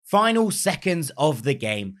Final seconds of the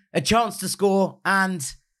game, a chance to score, and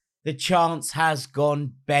the chance has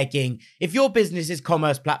gone begging. If your business's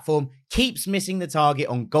commerce platform keeps missing the target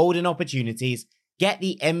on golden opportunities, get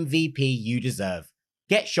the MVP you deserve.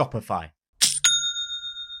 Get Shopify.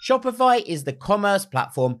 Shopify is the commerce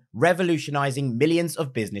platform revolutionizing millions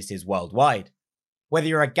of businesses worldwide. Whether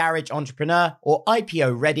you're a garage entrepreneur or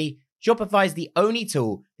IPO ready, Shopify is the only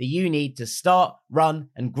tool that you need to start, run,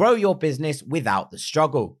 and grow your business without the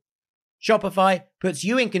struggle. Shopify puts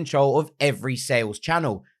you in control of every sales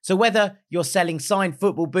channel. So whether you're selling signed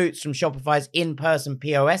football boots from Shopify's in-person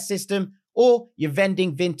POS system, or you're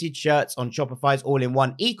vending vintage shirts on Shopify's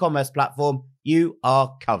all-in-one e-commerce platform, you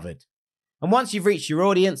are covered. And once you've reached your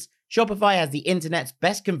audience, Shopify has the internet's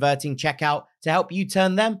best converting checkout to help you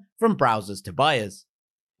turn them from browsers to buyers.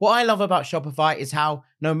 What I love about Shopify is how,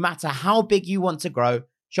 no matter how big you want to grow,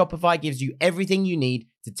 Shopify gives you everything you need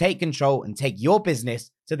to take control and take your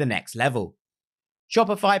business to the next level.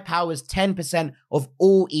 Shopify powers 10% of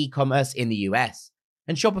all e-commerce in the US.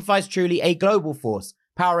 And Shopify is truly a global force,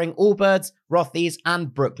 powering Allbirds, Rothy's, and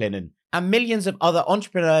Brooklinen, and millions of other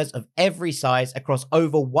entrepreneurs of every size across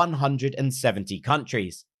over 170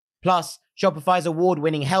 countries. Plus, Shopify's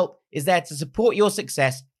award-winning help is there to support your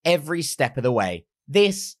success every step of the way.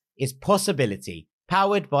 This is Possibility,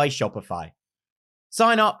 powered by Shopify.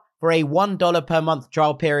 Sign up for a $1 per month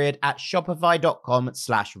trial period at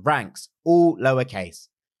shopify.com/ranks, all lowercase.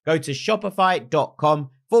 Go to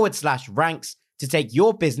shopify.com/ranks to take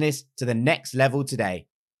your business to the next level today.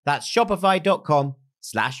 That's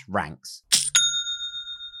shopify.com/ranks.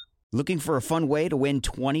 Looking for a fun way to win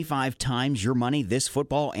 25 times your money this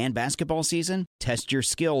football and basketball season? Test your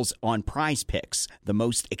skills on Prize Picks, the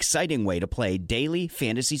most exciting way to play daily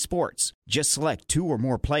fantasy sports. Just select 2 or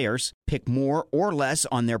more players, pick more or less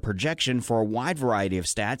on their projection for a wide variety of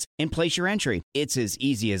stats, and place your entry. It's as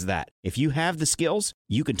easy as that. If you have the skills,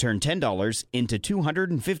 you can turn $10 into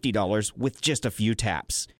 $250 with just a few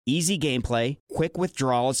taps. Easy gameplay, quick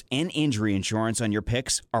withdrawals, and injury insurance on your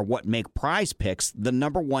picks are what make Prize Picks the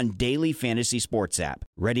 #1 daily fantasy sports app.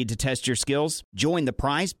 Ready to test your skills? Join the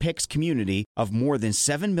Prize Picks community of more than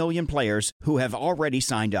 7 million players who have already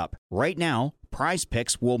signed up. Right now, Prize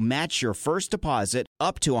Picks will match your first deposit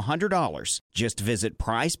up to $100. Just visit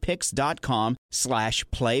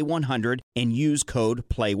prizepicks.com/play100 and use code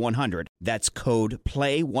PLAY100. That's code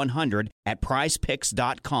PLAY100 at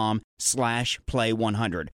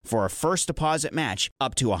prizepicks.com/play100 for a first deposit match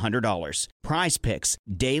up to $100. Prize Picks,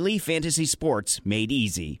 daily fantasy sports made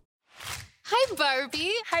easy. Hi,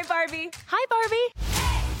 Barbie. Hi, Barbie. Hi, Barbie.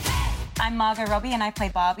 I'm Margot Robbie, and I play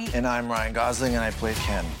Barbie. And I'm Ryan Gosling, and I play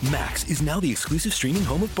Ken. Max is now the exclusive streaming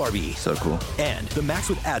home of Barbie. So cool. And the Max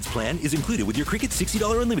with Ads plan is included with your Cricket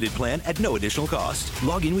 $60 unlimited plan at no additional cost.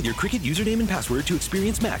 Log in with your Cricket username and password to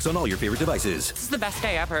experience Max on all your favorite devices. This is the best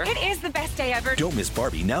day ever. It is the best day ever. Don't miss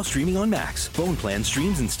Barbie, now streaming on Max. Phone plan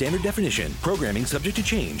streams in standard definition. Programming subject to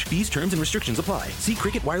change. Fees, terms, and restrictions apply. See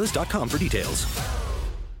cricketwireless.com for details.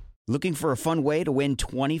 Looking for a fun way to win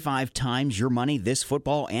 25 times your money this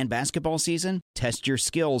football and basketball season? Test your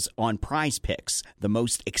skills on Prize Picks, the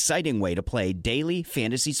most exciting way to play daily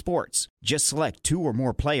fantasy sports. Just select 2 or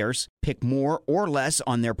more players, pick more or less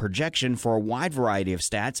on their projection for a wide variety of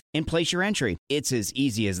stats, and place your entry. It's as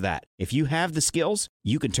easy as that. If you have the skills,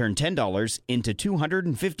 you can turn $10 into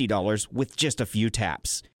 $250 with just a few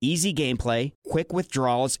taps. Easy gameplay, quick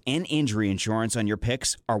withdrawals, and injury insurance on your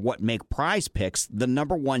picks are what make Prize Picks the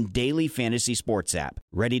 #1 daily fantasy sports app.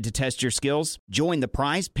 Ready to test your skills? Join the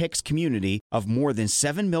Prize Picks community of more than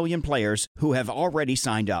 7 million players who have already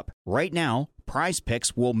signed up. Right now, Prize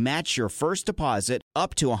Picks will match your first deposit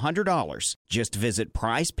up to $100. Just visit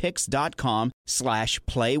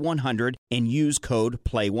prizepicks.com/play100 and use code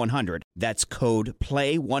PLAY100. That's code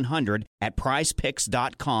PLAY100 at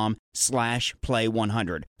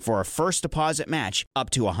prizepicks.com/play100 for a first deposit match up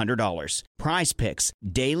to $100. Prize Picks,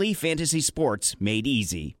 daily fantasy sports made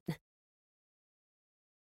easy.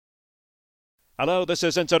 Hello, this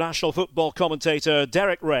is international football commentator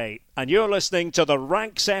Derek Ray, and you're listening to the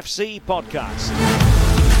Ranks FC podcast.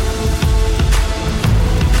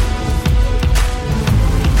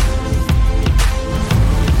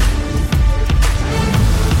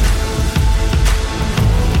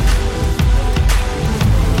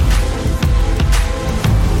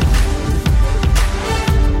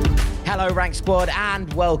 Hello, Rank Squad,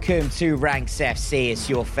 and welcome to Ranks FC. It's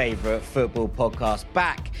your favourite football podcast,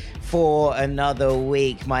 back for another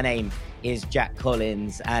week. My name is Jack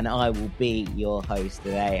Collins, and I will be your host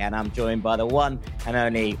today. And I'm joined by the one and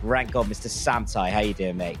only Rank God, Mr. Sam Tai. How you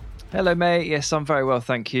doing, mate? Hello, mate. Yes, I'm very well,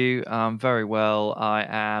 thank you. Very well. I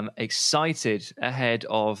am excited ahead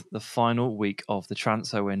of the final week of the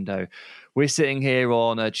transfer window. We're sitting here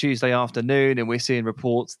on a Tuesday afternoon and we're seeing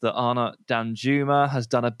reports that Arnaut Danjuma has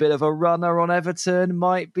done a bit of a runner on Everton,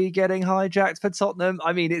 might be getting hijacked for Tottenham.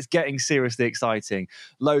 I mean, it's getting seriously exciting.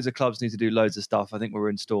 Loads of clubs need to do loads of stuff. I think we're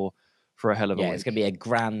in store for a hell of a week. It's going to be a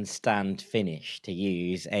grandstand finish, to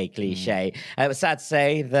use a cliche. It was sad to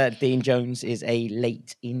say that Dean Jones is a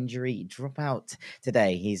late injury dropout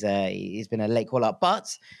today. He's been a late call-up,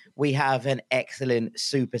 but we have an excellent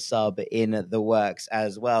super sub in the works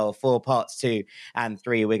as well. For parts 2 and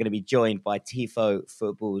 3, we're going to be joined by Tifo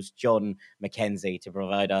Football's John McKenzie to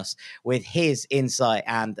provide us with his insight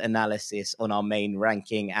and analysis on our main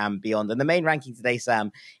ranking and beyond. And the main ranking today,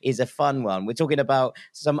 Sam, is a fun one. We're talking about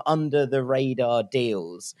some under-the-radar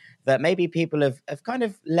deals that maybe people have kind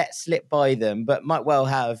of let slip by them, but might well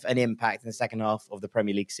have an impact in the second half of the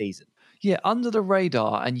Premier League season. Yeah, under the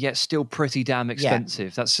radar and yet still pretty damn expensive.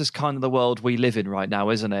 Yeah. That's just kind of the world we live in right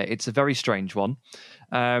now, isn't it? It's a very strange one.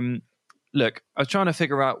 Look, I was trying to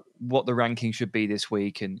figure out what the ranking should be this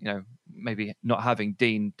week, and maybe not having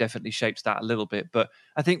Dean definitely shapes that a little bit. But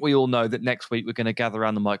I think we all know that next week we're going to gather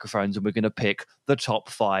around the microphones and we're going to pick the top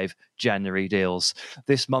 5 January deals.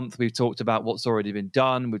 This month we've talked about what's already been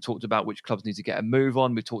done. We've talked about which clubs need to get a move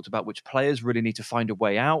on. We've talked about which players really need to find a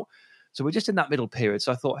way out. So we're just in that middle period.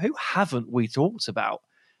 So I thought, who haven't we talked about?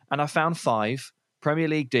 And I found 5 Premier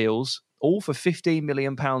League deals, all for £15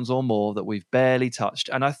 million or more, that we've barely touched.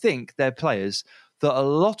 And I think they're players that a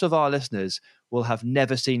lot of our listeners will have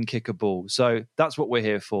never seen kick a ball. So that's what we're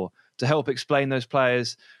here for, to help explain those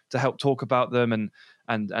players, to help talk about them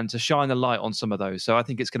and to shine a light on some of those. So I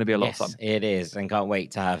think it's going to be a lot of fun. It is, and can't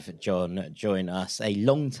wait to have John join us, a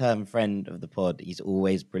long-term friend of the pod. He's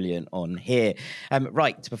always brilliant on here.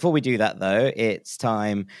 Right, before we do that, though, it's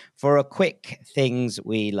time for a quick things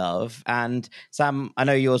we love. And Sam, I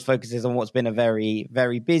know yours focuses on what's been a very,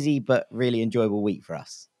 very busy but really enjoyable week for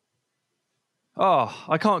us. Oh,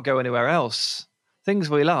 I can't go anywhere else. Things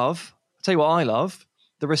we love. I'll tell you what I love.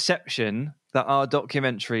 The reception that our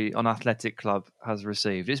documentary on Athletic Club has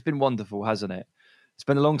received. It's been wonderful, hasn't it? It's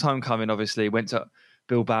been a long time coming, obviously. Went to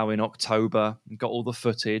Bilbao in October and got all the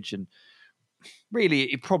footage. And really,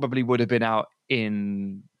 it probably would have been out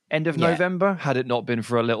in end of November had it not been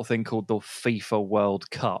for a little thing called the FIFA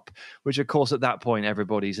World Cup, which, of course, at that point,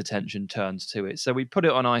 everybody's attention turns to it. So we put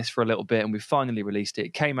it on ice for a little bit and we finally released it.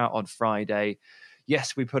 It came out on Friday.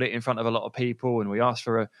 Yes, we put it in front of a lot of people and we asked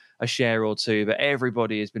for a share or two, but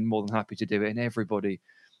everybody has been more than happy to do it and everybody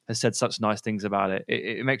has said such nice things about it.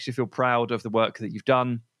 It makes you feel proud of the work that you've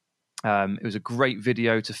done. It was a great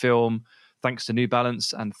video to film. Thanks to New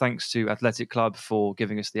Balance and thanks to Athletic Club for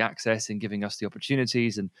giving us the access and giving us the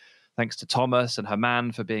opportunities. And thanks to Thomas and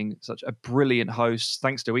Herman for being such a brilliant host.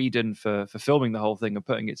 Thanks to Eden for filming the whole thing and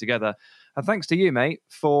putting it together. And thanks to you, mate,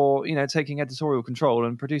 for taking editorial control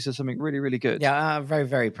and producing something really, really good. Yeah, I'm very,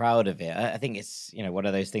 very proud of it. I think it's one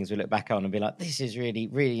of those things we look back on and be like, this is really,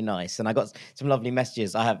 really nice. And I got some lovely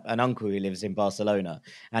messages. I have an uncle who lives in Barcelona,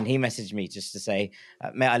 and he messaged me just to say,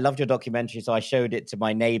 mate, I loved your documentary, so I showed it to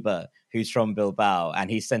my neighbour who's from Bilbao, and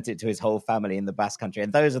he sent it to his whole family in the Basque Country.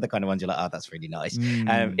 And those are the kind of ones you're like, oh, that's really nice.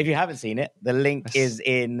 If you haven't seen it, the link is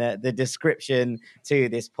in the description to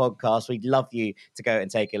this podcast. We'd love you to go and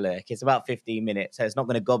take a look. It's about 15 minutes, so it's not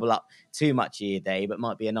going to gobble up too much of your day, but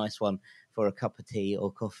might be a nice one for a cup of tea or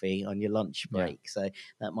coffee on your lunch break. So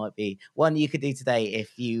that might be one you could do today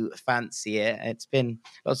if you fancy it. It's been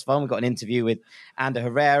lots of fun. We got an interview with Ander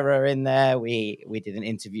Herrera in there. We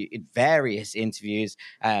did various interviews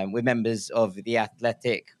with members of the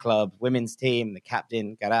Athletic Club women's team, the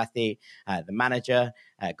captain Garathi, the manager,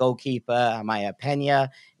 goalkeeper Amaya Pena.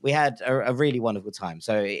 We had a really wonderful time.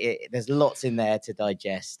 So there's lots in there to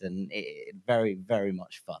digest, and very, very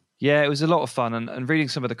much fun. Yeah, it was a lot of fun, and reading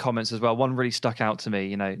some of the comments as well. One really stuck out to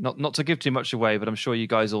me. Not to give too much away, but I'm sure you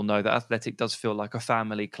guys all know that Athletic does feel like a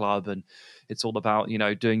family club, and it's all about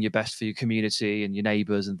doing your best for your community and your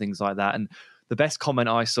neighbours and things like that. And the best comment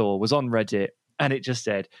I saw was on Reddit, and it just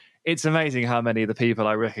said, "It's amazing how many of the people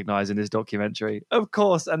I recognise in this documentary." Of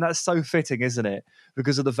course, and that's so fitting, isn't it?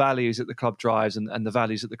 Because of the values that the club drives and the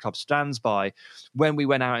values that the club stands by. When we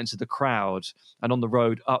went out into the crowd and on the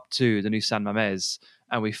road up to the new San Mamés,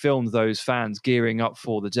 and we filmed those fans gearing up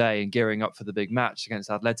for the day and gearing up for the big match against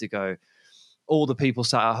Atletico, all the people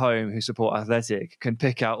sat at home who support Athletic can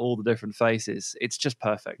pick out all the different faces. It's just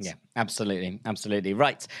perfect. Yeah, absolutely. Absolutely.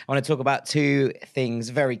 Right. I want to talk about two things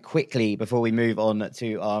very quickly before we move on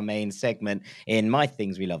to our main segment in My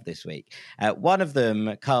Things We Love this week. One of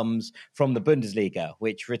them comes from the Bundesliga,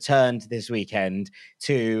 which returned this weekend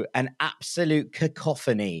to an absolute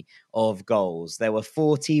cacophony of goals. There were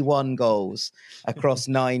 41 goals across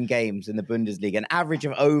 9 games in the Bundesliga, an average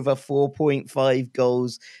of over 4.5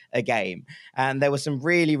 goals a game. And there were some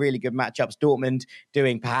really, really good matchups. Dortmund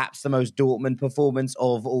doing perhaps the most Dortmund performance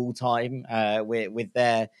of all time with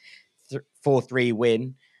their 4-3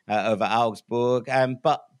 win over Augsburg.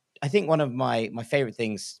 But I think one of my favorite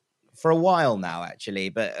things for a while now, actually,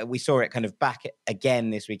 but we saw it kind of back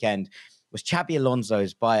again this weekend, was Xabi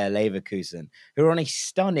Alonso's Bayer Leverkusen, who are on a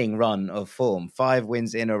stunning run of form, 5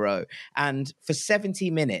 wins in a row. And for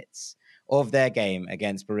 70 minutes of their game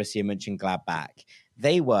against Borussia Mönchengladbach,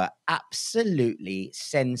 they were absolutely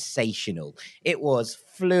sensational. It was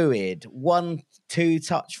fluid, 1-2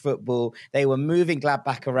 touch football. They were moving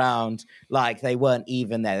Gladbach around like they weren't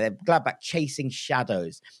even there. They're Gladbach chasing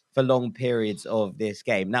shadows for long periods of this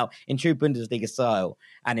game. Now, in true Bundesliga style,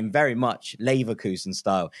 and in very much Leverkusen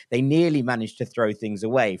style, they nearly managed to throw things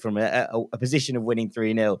away from a position of winning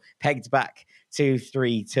 3-0, pegged back to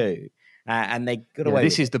 3-2. And they got away.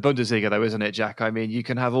 This is the Bundesliga, though, isn't it, Jack? I mean, you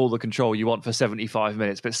can have all the control you want for 75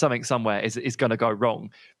 minutes, but something somewhere is going to go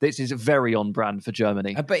wrong. This is very on brand for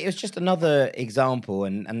Germany. But it was just another example,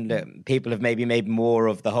 and look, people have maybe made more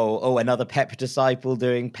of the whole, another Pep disciple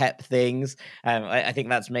doing Pep things. I think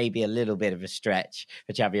that's maybe a little bit of a stretch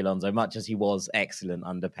for Xabi Alonso, much as he was excellent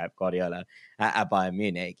under Pep Guardiola at Bayern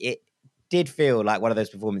Munich. It did feel like one of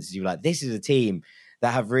those performances you were like, this is a team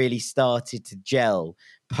that have really started to gel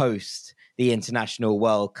post the International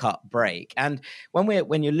World Cup break. And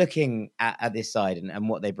when you're looking at this side and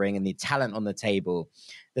what they bring and the talent on the table,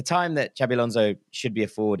 the time that Xabi Alonso should be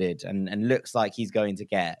afforded and looks like he's going to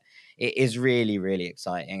get, it is really, really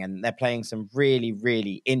exciting. And they're playing some really,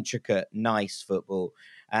 really intricate, nice football.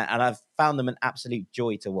 And I've found them an absolute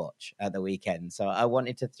joy to watch at the weekend. So I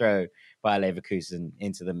wanted to throw Bayer Leverkusen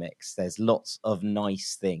into the mix. There's lots of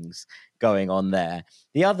nice things going on there.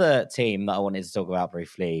 The other team that I wanted to talk about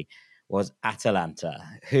briefly was Atalanta,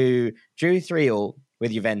 who drew 3-3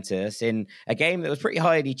 with Juventus in a game that was pretty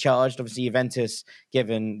highly charged. Obviously, Juventus,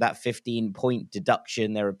 given that 15-point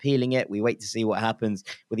deduction, they're appealing it. We wait to see what happens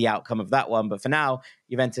with the outcome of that one. But for now,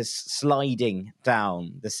 Juventus sliding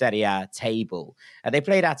down the Serie A table. They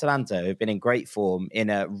played Atalanta, who've been in great form, in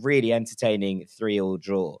a really entertaining 3-3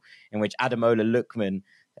 draw, in which Ademola Lookman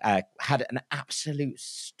had an absolute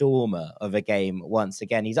stormer of a game once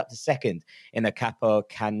again. He's up to second in the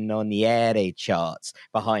Capocannoniere charts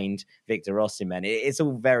behind Victor Osimhen. It's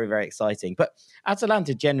all very, very exciting. But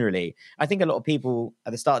Atalanta generally, I think a lot of people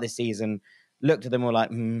at the start of this season looked at them all like,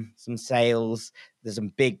 some sales. There's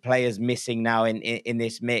some big players missing now in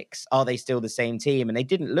this mix. Are they still the same team? And they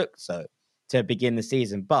didn't look so to begin the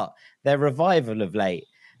season. But their revival of late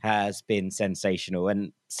has been sensational.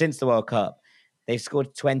 And since the World Cup, they've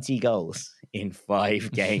scored 20 goals in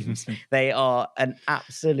 5 games. They are an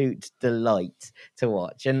absolute delight to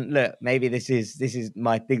watch. And look, maybe this is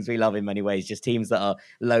My Things We Love in many ways, just teams that are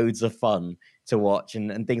loads of fun to watch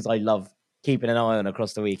and things I love keeping an eye on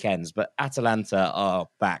across the weekends. But Atalanta are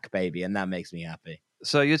back, baby, and that makes me happy.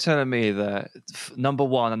 So you're telling me that number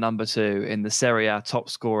 1 and number 2 in the Serie A top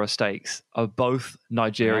scorer stakes are both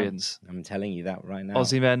Nigerians? Yeah, I'm telling you that right now.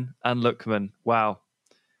 Osimhen and Lookman. Wow.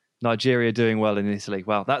 Nigeria doing well in Italy.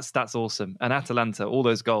 Wow, that's awesome. And Atalanta, all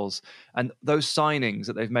those goals and those signings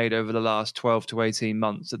that they've made over the last 12 to 18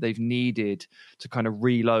 months that they've needed to kind of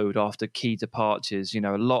reload after key departures. You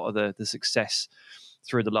know, a lot of the success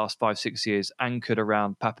through the last 5-6 years anchored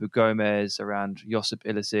around Papu Gomez, around Josip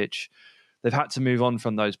Ilicic. They've had to move on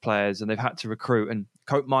from those players and they've had to recruit. And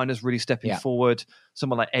Cope Miner's really stepping forward.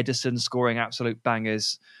 Someone like Edison scoring absolute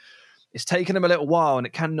bangers. It's taken them a little while and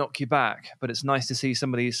it can knock you back, but it's nice to see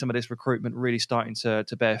some of this recruitment really starting to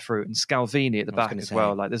bear fruit. And Scalvini at the back as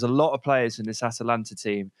well. Like, there's a lot of players in this Atalanta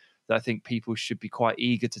team that I think people should be quite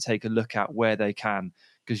eager to take a look at where they can,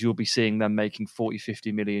 because you'll be seeing them making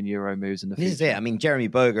 40-50 million euro moves in the future. This is it. I mean, Jeremy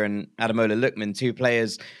Boga and Ademola Lookman, 2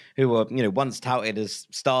 players who were, once touted as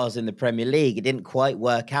stars in the Premier League. It didn't quite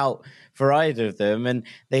work out for either of them, and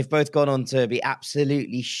they've both gone on to be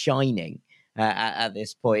absolutely shining at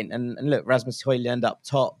this point. And look, Rasmus Højlund up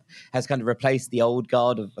top has kind of replaced the old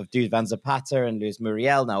guard of Dusan van Zapata and Luis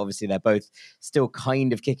Muriel. Now, obviously, they're both still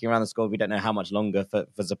kind of kicking around the squad. We don't know how much longer for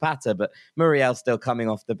Zapata, but Muriel's still coming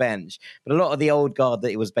off the bench. But a lot of the old guard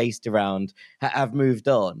that it was based around have moved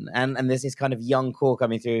on. And there's this kind of young core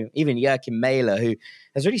coming through. Even Joachim Mæhle, who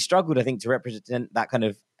has really struggled, I think, to represent that kind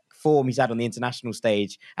of form he's had on the international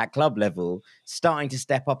stage at club level, starting to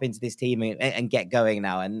step up into this team and get going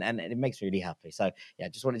now, and it makes me really happy. So yeah,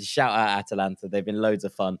 just wanted to shout out Atalanta. They've been loads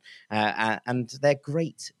of fun, and they're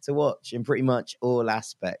great to watch in pretty much all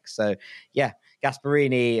aspects. So yeah,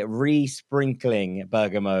 Gasperini re-sprinkling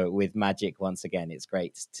Bergamo with magic once again. It's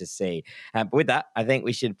great to see. But with that, I think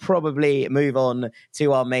we should probably move on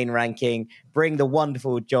to our main ranking, bring the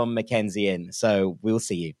wonderful John McKenzie in. So we'll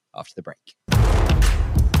see you after the break.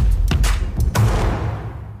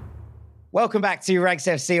 Welcome back to Ranks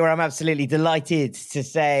FC, where I'm absolutely delighted to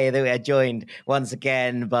say that we are joined once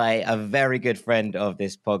again by a very good friend of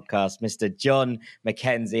this podcast, Mr. John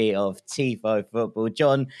McKenzie of Tifo Football.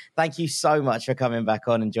 John, thank you so much for coming back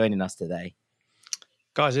on and joining us today.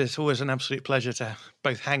 Guys, it's always an absolute pleasure to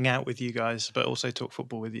both hang out with you guys, but also talk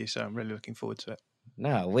football with you. So I'm really looking forward to it.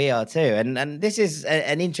 No, we are too. And this is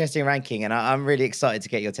an interesting ranking, and I'm really excited to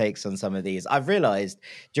get your takes on some of these. I've realised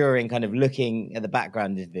during kind of looking at the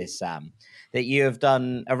background of this, Sam, that you have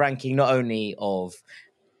done a ranking not only of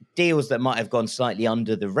deals that might have gone slightly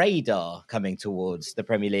under the radar coming towards the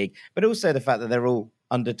Premier League, but also the fact that they're all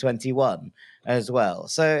under 21 as well.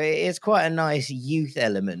 So it's quite a nice youth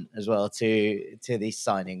element as well to this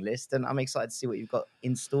signing list, and I'm excited to see what you've got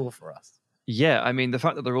in store for us. Yeah, I mean, the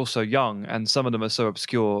fact that they're all so young and some of them are so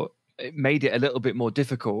obscure, it made it a little bit more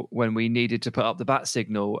difficult when we needed to put up the bat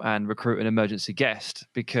signal and recruit an emergency guest.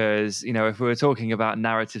 Because, you know, if we were talking about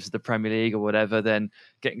narratives of the Premier League or whatever, then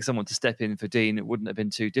getting someone to step in for Dean, it wouldn't have been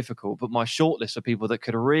too difficult. But my shortlist of people that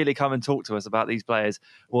could really come and talk to us about these players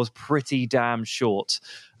was pretty damn short.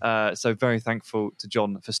 So very thankful to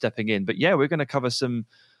John for stepping in. But yeah, we're going to cover some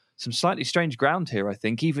slightly strange ground here, I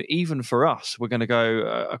think, even for us. We're going to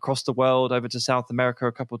go across the world, over to South America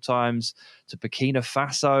a couple of times, to Burkina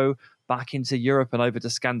Faso, back into Europe and over to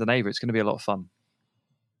Scandinavia. It's going to be a lot of fun.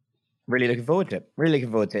 Really looking forward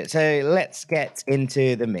to it. So let's get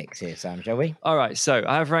into the mix here, Sam, shall we? All right, so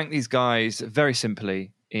I have ranked these guys very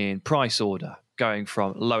simply in price order, going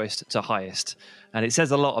from lowest to highest. And it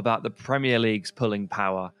says a lot about the Premier League's pulling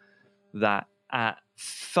power that at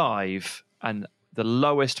 5 and the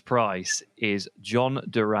lowest price is John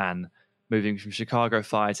Duran, moving from Chicago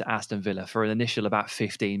Fire to Aston Villa for an initial about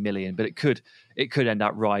 15 million, but it could end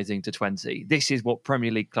up rising to 20. This is what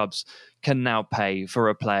Premier League clubs can now pay for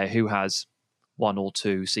a player who has 1 or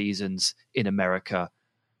 2 seasons in America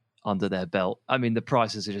under their belt. I mean, the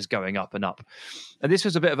prices are just going up and up. And this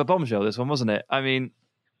was a bit of a bombshell, this one, wasn't it? I mean,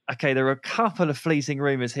 okay, there were a couple of fleeting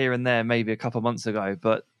rumours here and there, maybe a couple of months ago,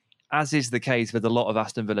 but as is the case with a lot of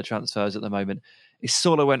Aston Villa transfers at the moment, it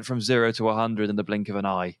sort of went from 0 to 100 in the blink of an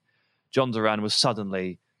eye. John Duran was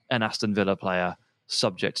suddenly an Aston Villa player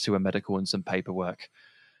subject to a medical and some paperwork.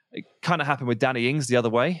 It kind of happened with Danny Ings the other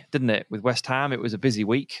way, didn't it? With West Ham, it was a busy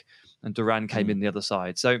week and Duran came in the other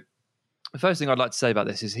side. So the first thing I'd like to say about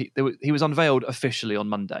this is he was unveiled officially on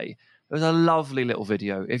Monday. It was a lovely little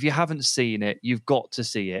video. If you haven't seen it, you've got to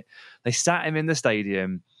see it. They sat him in the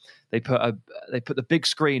stadium. They put the big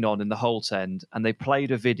screen on in the Holte End and they played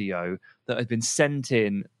a video that had been sent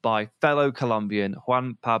in by fellow Colombian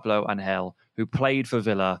Juan Pablo Angel, who played for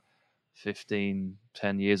Villa 10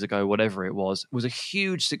 years ago, whatever it was. It was a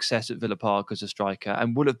huge success at Villa Park as a striker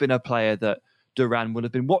and would have been a player that Duran would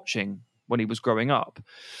have been watching when he was growing up.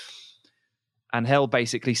 Angel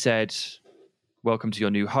basically said, "Welcome to your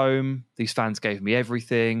new home. These fans gave me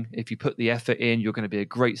everything. If you put the effort in, you're going to be a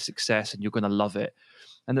great success and you're going to love it."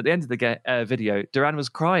 And at the end of the video, Duran was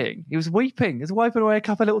crying. He was weeping. He was wiping away a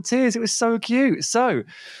couple of little tears. It was so cute. So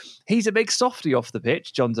he's a big softie off the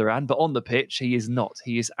pitch, John Duran, but on the pitch, he is not.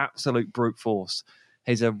 He is absolute brute force.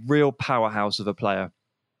 He's a real powerhouse of a player.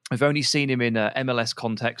 I've only seen him in an MLS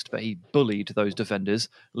context, but he bullied those defenders,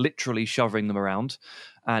 literally shoving them around.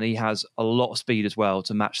 And he has a lot of speed as well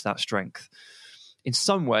to match that strength. In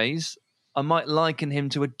some ways, I might liken him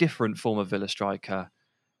to a different form of Villa striker.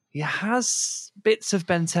 He has bits of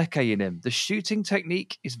Benteke in him. The shooting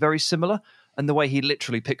technique is very similar, and the way he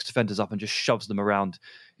literally picks defenders up and just shoves them around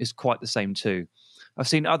is quite the same too. I've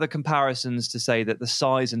seen other comparisons to say that the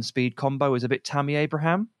size and speed combo is a bit Tammy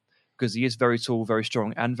Abraham, because he is very tall, very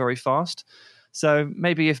strong, and very fast. So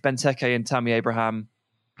maybe if Benteke and Tammy Abraham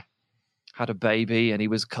had a baby and he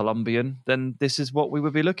was Colombian, then this is what we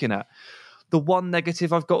would be looking at. The one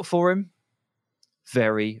negative I've got for him,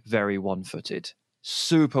 very, very one-footed.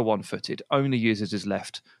 Super one-footed. Only uses his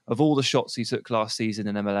left. Of all the shots he took last season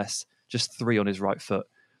in MLS, just 3 on his right foot.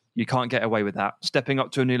 You can't get away with that. Stepping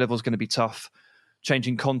up to a new level is going to be tough.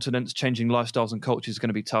 Changing continents, changing lifestyles and cultures is going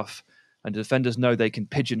to be tough. And defenders know they can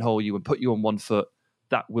pigeonhole you and put you on one foot.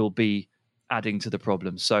 That will be adding to the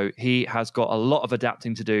problem. So he has got a lot of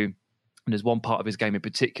adapting to do. And there's one part of his game in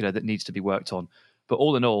particular that needs to be worked on. But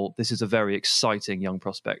all in all, this is a very exciting young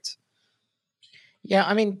prospect. Yeah,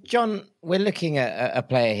 I mean, John, we're looking at a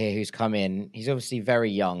player here who's come in. He's obviously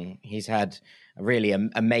very young. He's had really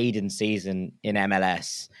a maiden season in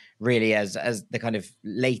MLS, really as the kind of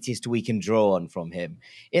latest we can draw on from him.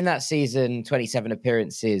 In that season, 27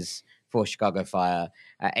 appearances for Chicago Fire,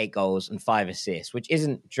 8 goals and 5 assists, which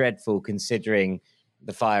isn't dreadful considering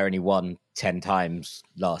the Fire only won 10 times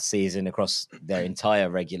last season across their entire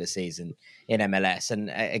regular season in MLS.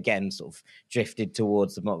 And again, sort of drifted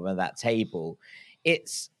towards the bottom of that table.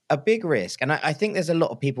 It's a big risk. And I think there's a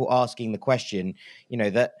lot of people asking the question,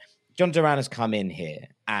 that John Duran has come in here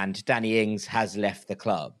and Danny Ings has left the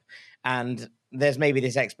club. And there's maybe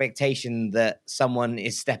this expectation that someone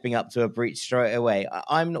is stepping up to a breach straight away.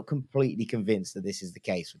 I'm not completely convinced that this is the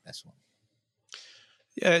case with this one.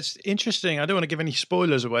 Yeah, it's interesting. I don't want to give any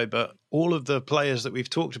spoilers away, but all of the players that we've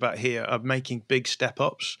talked about here are making big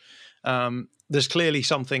step-ups. There's clearly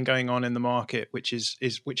something going on in the market which is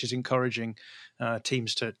encouraging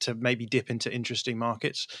teams to maybe dip into interesting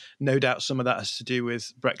markets. No doubt some of that has to do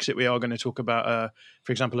with Brexit. We are going to talk about,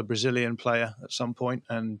 for example, a Brazilian player at some point,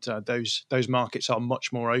 and those markets are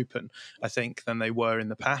much more open, I think, than they were in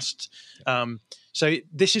the past. So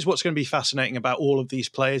this is what's going to be fascinating about all of these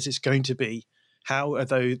players. It's going to be how are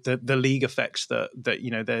the league effects that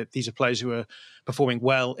these are players who are performing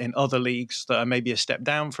well in other leagues that are maybe a step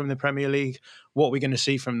down from the Premier League. What are we going to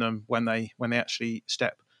see from them when they actually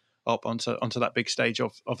step up onto that big stage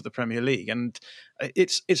of the Premier League? And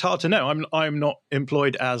it's hard to know. I'm not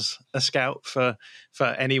employed as a scout for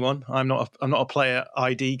anyone. I'm not a player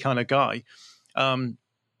ID kind of guy.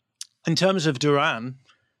 In terms of Duran,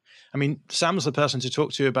 I mean, Sam's the person to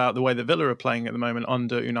talk to about the way that Villa are playing at the moment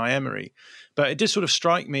under Unai Emery. But it did sort of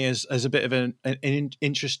strike me as a bit of an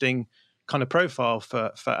interesting kind of profile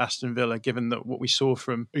for Aston Villa, given that what we saw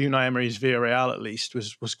from Unai Emery's Villarreal, at least,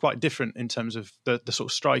 was quite different in terms of the sort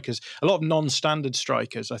of strikers. A lot of non-standard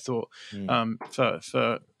strikers, I thought,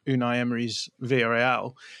 for Unai Emery's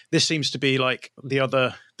Villarreal. This seems to be like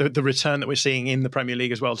the return that we're seeing in the Premier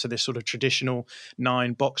League as well to this sort of traditional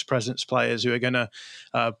 9 box presence players who are going to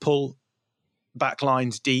pull back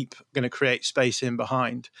lines deep, going to create space in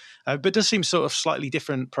behind. But it does seem sort of slightly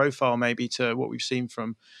different profile maybe to what we've seen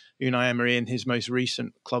from Unai Emery in his most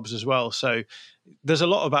recent clubs as well. So there's a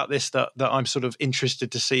lot about this that I'm sort of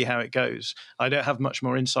interested to see how it goes. I don't have much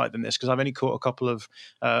more insight than this because I've only caught a couple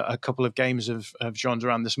of games of John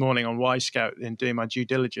Duran this morning on Wyscout in doing my due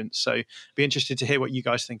diligence. So be interested to hear what you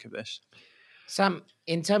guys think of this. Sam,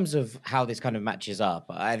 in terms of how this kind of matches up,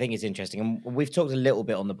 I think it's interesting. And we've talked a little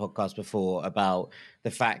bit on the podcast before about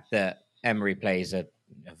the fact that Emery plays a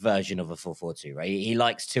version of a 4-4-2, right? He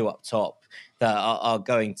likes 2 up top that are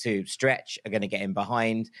going to stretch, are going to get in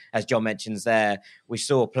behind. As John mentions there, we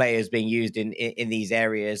saw players being used in these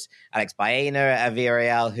areas. Alex Baena at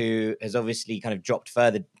Villarreal, who has obviously kind of dropped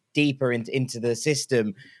further deeper into the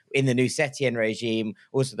system in the new Setien regime.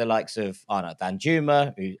 Also the likes of Arnaud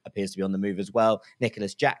Danjuma, who appears to be on the move as well,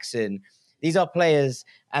 Nicholas Jackson. These are players,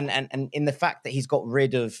 and in the fact that he's got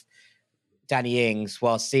rid of Danny Ings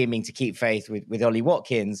while seeming to keep faith with Ollie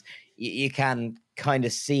Watkins, you can kind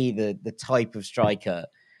of see the type of striker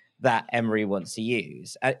that Emery wants to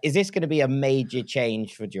use. Is this going to be a major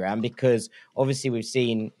change for Duran? Because obviously we've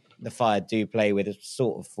seen the Fire do play with a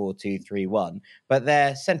sort of 4-2-3-1, but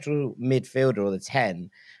their central midfielder, or the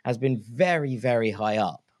 10, has been very, very high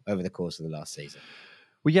up over the course of the last season.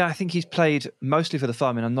 Well, yeah, I think he's played mostly for the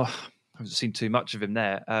Fire. I haven't seen too much of him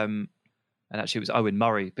there. And actually, it was Owen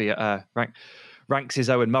Murray, Ranks'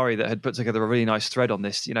 Owen Murray, that had put together a really nice thread on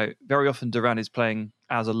this. Very often Duran is playing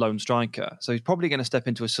as a lone striker. So he's probably going to step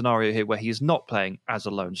into a scenario here where he is not playing as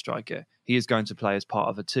a lone striker. He is going to play as part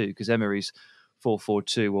of a 2, because Emery's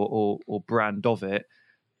 4-4-2 or brand of it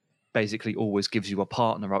basically always gives you a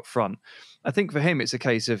partner up front. I think for him, it's a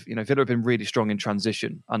case of, Villa have been really strong in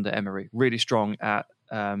transition under Emery, really strong at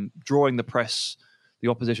drawing the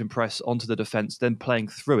opposition press onto the defence, then playing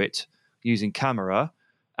through it using Camara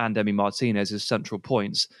and Emi Martinez as central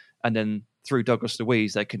points. And then through Douglas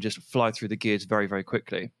Luiz, they can just fly through the gears very, very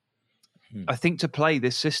quickly. I think to play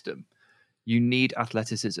this system, you need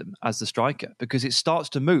athleticism as the striker because it starts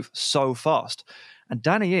to move so fast. And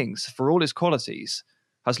Danny Ings, for all his qualities,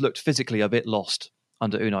 has looked physically a bit lost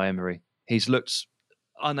under Unai Emery. He's looked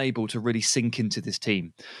unable to really sink into this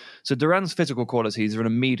team. So Duran's physical qualities are an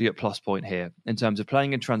immediate plus point here in terms of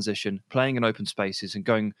playing in transition, playing in open spaces and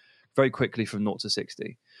going very quickly from 0 to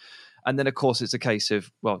 60. And then, of course, it's a case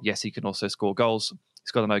of, well, yes, he can also score goals.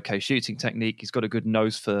 He's got an okay shooting technique. He's got a good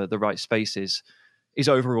nose for the right spaces. He's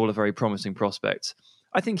overall a very promising prospect.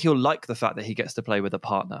 I think he'll like the fact that he gets to play with a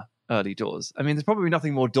partner early doors. I mean, there's probably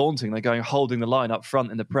nothing more daunting than going holding the line up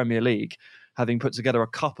front in the Premier League, having put together a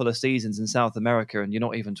couple of seasons in South America and you're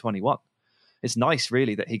not even 21. It's nice,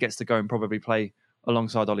 really, that he gets to go and probably play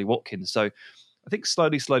alongside Ollie Watkins. So I think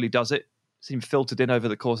slowly does it. Seemed filtered in over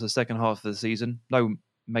the course of the second half of the season. No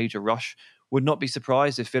major rush. Would not be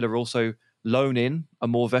surprised if Villa also loan in a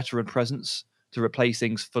more veteran presence to replace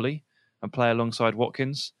things fully and play alongside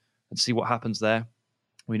Watkins and see what happens there.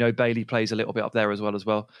 We know Bailey plays a little bit up there as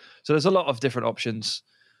well. So there's a lot of different options.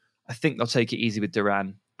 I think they'll take it easy with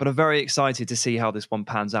Duran, but I'm very excited to see how this one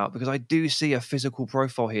pans out because I do see a physical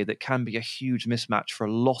profile here that can be a huge mismatch for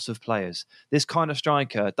a lot of players. This kind of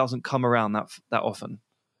striker doesn't come around that often.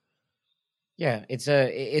 Yeah, it's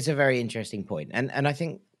a very interesting point. And I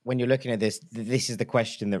think when you're looking at this is the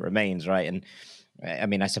question that remains, right? And I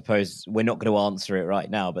mean, I suppose we're not going to answer it right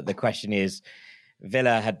now, but the question is,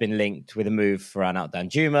 Villa had been linked with a move for Ronald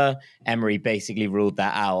Danjuma. Emery basically ruled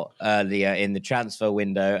that out earlier in the transfer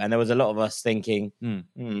window. And there was a lot of us thinking,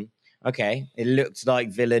 okay, it looked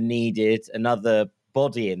like Villa needed another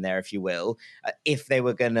body in there, if you will, if they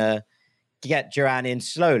were going to get Duran in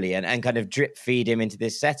slowly and kind of drip feed him into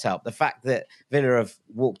this setup. The fact that Villa have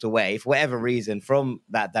walked away, for whatever reason, from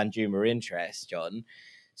that Danjuma interest, John,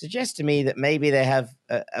 suggests to me that maybe they have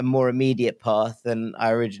a more immediate path than I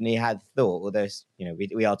originally had thought. Although,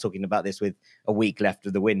 we are talking about this with a week left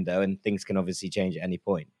of the window and things can obviously change at any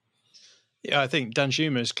point. Yeah, I think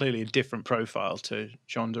Danjuma is clearly a different profile to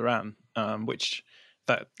John Duran, which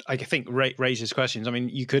that I think raises questions. I mean,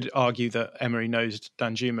 you could argue that Emery knows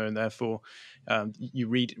Danjuma and therefore you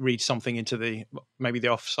read something into maybe the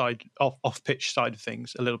off-pitch side of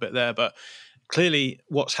things a little bit there. But clearly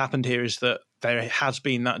what's happened here is that there has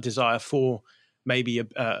been that desire for maybe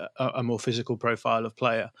a more physical profile of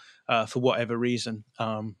player for whatever reason.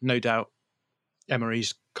 No doubt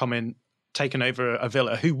Emery's come in, taken over a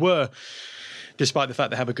Villa who were, despite the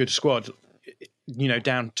fact they have a good squad,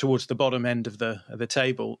 down towards the bottom end of the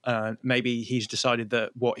table. Maybe he's decided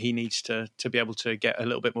that what he needs to be able to get a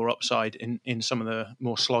little bit more upside in some of the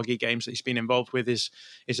more sloggy games that he's been involved with is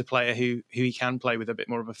a player who he can play with a bit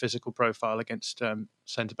more of a physical profile against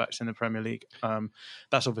centre-backs in the Premier League.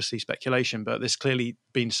 That's obviously speculation, but there's clearly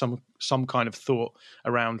been some kind of thought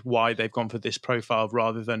around why they've gone for this profile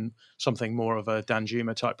rather than something more of a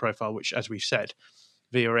Danjuma type profile, which, as we've said,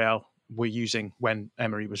 Villarreal were using when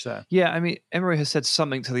Emery was there. Yeah, I mean, Emery has said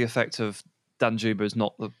something to the effect of Danjuma is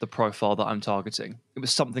not the profile that I'm targeting. It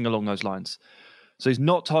was something along those lines. So he's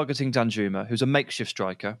not targeting Danjuma, who's a makeshift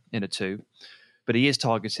striker in a 2, but he is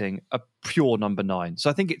targeting a pure number 9. So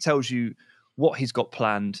I think it tells you what he's got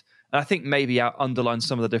planned. And I think maybe underlines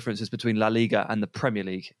some of the differences between La Liga and the Premier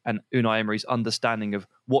League and Unai Emery's understanding of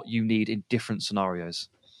what you need in different scenarios.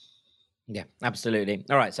 Yeah, absolutely.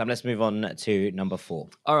 All right, Sam, let's move on to number 4.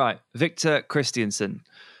 All right, Victor Christiansen,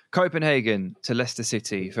 Copenhagen to Leicester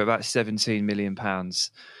City for about £17 million.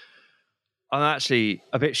 I'm actually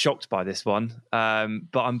a bit shocked by this one,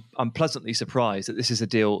 but I'm pleasantly surprised that this is a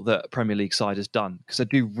deal that a Premier League side has done because I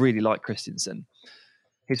do really like Christiansen.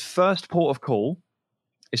 His first port of call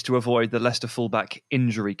is to avoid the Leicester fullback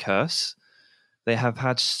injury curse. They have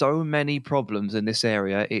had so many problems in this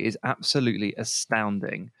area. It is absolutely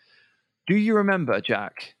astounding. Do you remember,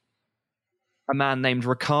 Jack, a man named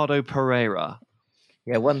Ricardo Pereira?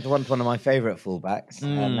 Yeah, once one of my favourite fullbacks,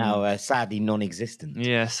 now sadly non-existent.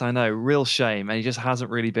 Yes, I know. Real shame. And he just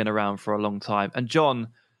hasn't really been around for a long time. And John,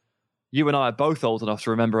 you and I are both old enough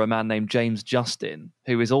to remember a man named James Justin,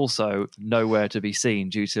 who is also nowhere to be seen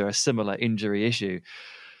due to a similar injury issue.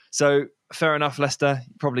 So fair enough, Leicester.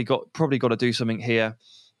 Probably got to do something here.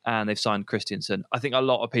 And they've signed Christiansen. I think a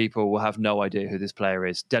lot of people will have no idea who this player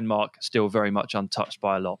is. Denmark still very much untouched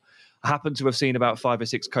by a lot. I happen to have seen about 5 or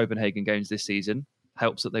 6 Copenhagen games this season.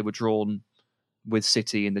 Helps that they were drawn with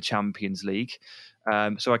City in the Champions League.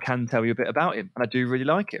 So I can tell you a bit about him. And I do really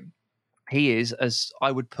like him. He is, as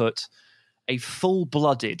I would put, a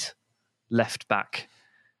full-blooded left back.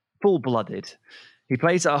 Full-blooded. He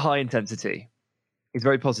plays at a high intensity. He's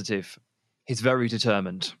very positive. He's very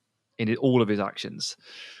determined in all of his actions.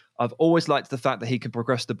 I've always liked the fact that he can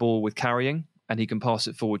progress the ball with carrying and he can pass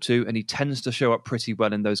it forward too, and he tends to show up pretty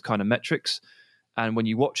well in those kind of metrics. And when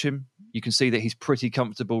you watch him, You can see that he's pretty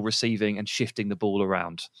comfortable receiving and shifting the ball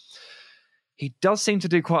around. He does seem to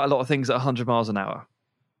do quite a lot of things at 100 miles an hour.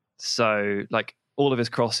 So, like, all of his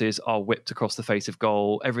crosses are whipped across the face of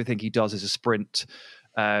goal. Everything he does is a sprint.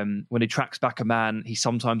 When he tracks back a man, he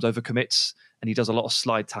sometimes overcommits, and he does a lot of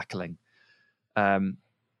slide tackling.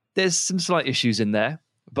 There's some slight issues in there,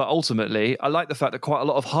 but ultimately, I like the fact that quite a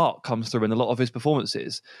lot of heart comes through in a lot of his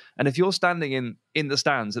performances. And if you're standing in the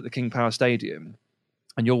stands at the King Power Stadium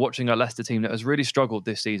and you're watching a Leicester team that has really struggled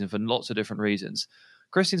this season for lots of different reasons,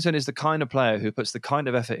 Christensen is the kind of player who puts the kind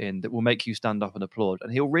of effort in that will make you stand up and applaud.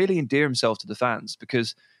 And he'll really endear himself to the fans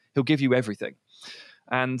because he'll give you everything.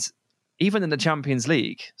 And even in the Champions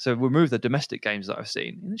League, so remove the domestic games that I've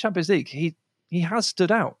seen, in the Champions League, he has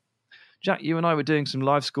stood out. Jack, you and I were doing some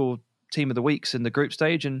live score team of the weeks in the group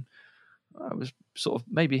stage, and I was sort of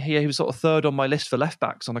he was sort of third on my list for left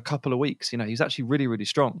backs on a couple of weeks. You know, he's actually really, really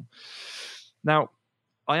strong. Now,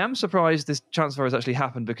 I am surprised this transfer has actually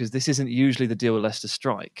happened because this isn't usually the deal Leicester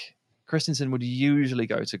strike. Christensen would usually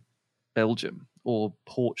go to Belgium or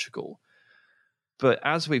Portugal. But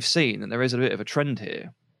as we've seen, and there is a bit of a trend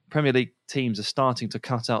here, Premier League teams are starting to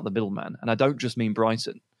cut out the middleman. And I don't just mean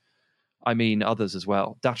Brighton. I mean others as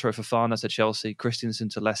well. Datro Fofana to Chelsea, Christensen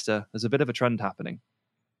to Leicester. There's a bit of a trend happening.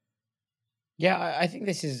 Yeah, I think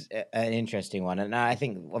this is an interesting one, and I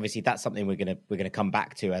think obviously that's something we're gonna come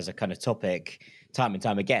back to as a kind of topic time and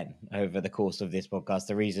time again over the course of this podcast.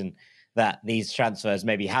 The reason that these transfers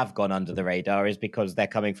maybe have gone under the radar is because they're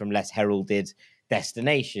coming from less heralded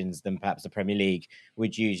destinations than perhaps the Premier League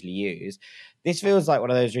would usually use. This feels like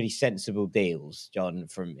one of those really sensible deals, John,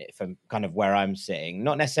 from kind of where I'm sitting.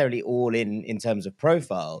 Not necessarily all in terms of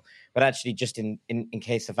profile, but actually just in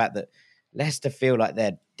case the fact that Leicester feel like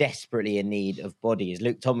they're desperately in need of bodies.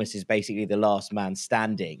 Luke Thomas is basically the last man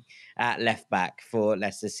standing at left back for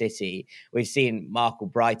Leicester City. We've seen Mark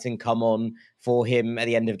Albrighton come on for him at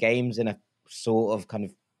the end of games in a sort of kind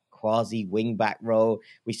of quasi wing back role.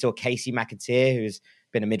 We saw Casey McAteer, who's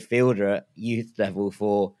been a midfielder at youth level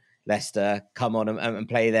for Leicester, come on and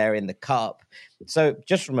play there in the Cup. So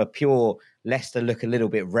just from a pure Leicester look a little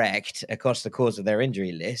bit wrecked across the course of their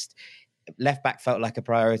injury list, left back felt like a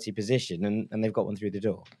priority position, and they've got one through the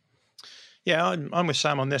door. Yeah, I'm with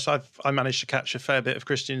Sam on this. I managed to catch a fair bit of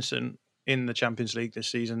Christensen in the Champions League this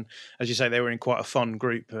season. As you say, they were in quite a fun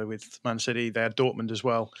group with Man City. They had Dortmund as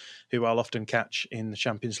well, who I'll often catch in the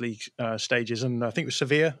Champions League stages. And I think it was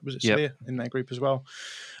Sevilla. Was it Sevilla in their group as well?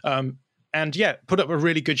 And yeah, put up a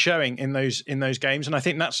really good showing in those games. And I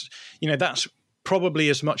think that's probably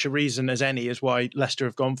as much a reason as any as why Leicester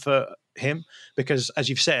have gone for him, because as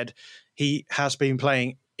you've said, he has been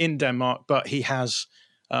playing in Denmark, but he has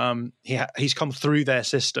he's come through their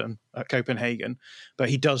system at Copenhagen, but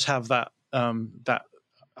he does have that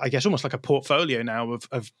I guess almost like a portfolio now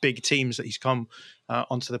of big teams that he's come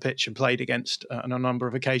onto the pitch and played against on a number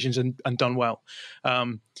of occasions and done well.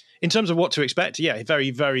 In terms of what to expect, yeah,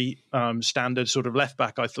 very, very standard sort of left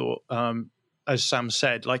back, I thought. As Sam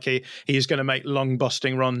said, like he is going to make long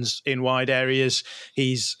busting runs in wide areas.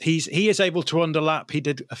 He is able to underlap. He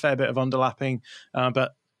did a fair bit of underlapping,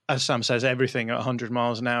 but as Sam says, everything at 100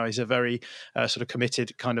 miles an hour. He's a very sort of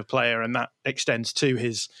committed kind of player, and that extends to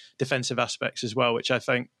his defensive aspects as well, which I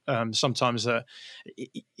think sometimes,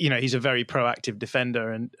 he's a very proactive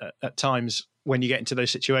defender, and at times when you get into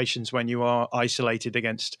those situations when you are isolated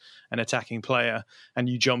against an attacking player and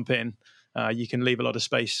you jump in, you can leave a lot of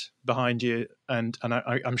space behind you, and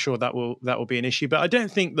I'm sure that will be an issue. But I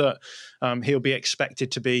don't think that he'll be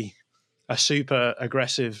expected to be a super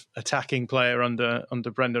aggressive attacking player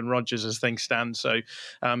under Brendan Rodgers as things stand. So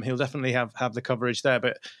he'll definitely have the coverage there.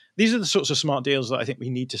 But these are the sorts of smart deals that I think we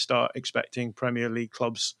need to start expecting Premier League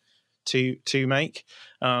clubs to make.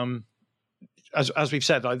 As we've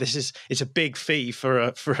said, like it's a big fee for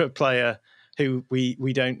a player who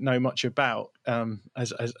we don't know much about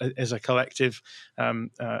as a collective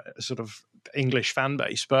sort of English fan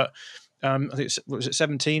base. But I think was it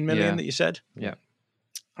 17 million that you said? Yeah.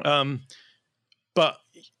 But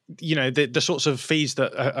the sorts of fees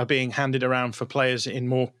that are being handed around for players in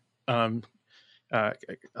more, I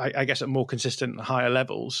guess, at more consistent, higher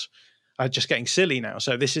levels, are just getting silly now.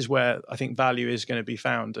 So this is where I think value is going to be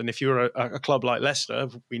found. And if you're a club like Leicester,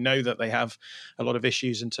 we know that they have a lot of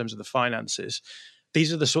issues in terms of the finances.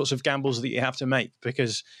 These are the sorts of gambles that you have to make,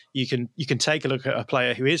 because you can take a look at a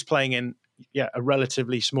player who is playing in a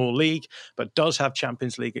relatively small league, but does have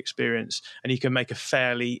Champions League experience, and you can make a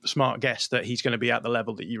fairly smart guess that he's going to be at the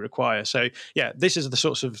level that you require. So, yeah, this is the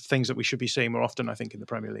sorts of things that we should be seeing more often, I think, in the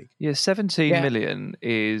Premier League. Yeah, 17 million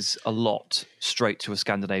is a lot straight to a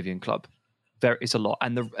Scandinavian club. It's a lot,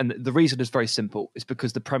 and the reason is very simple. It's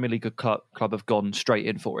because the Premier League club have gone straight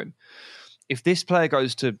in for him. If this player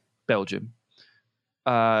goes to Belgium,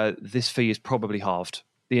 this fee is probably halved.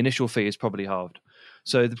 The initial fee is probably halved.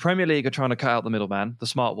 So the Premier League are trying to cut out the middleman. The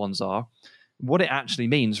smart ones are. What it actually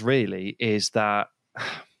means, really, is that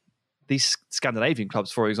these Scandinavian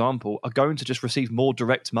clubs, for example, are going to just receive more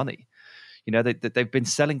direct money. You know, they've been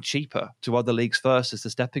selling cheaper to other leagues first as the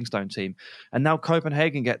stepping stone team. And now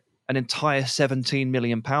Copenhagen get an entire £17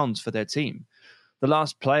 million for their team. The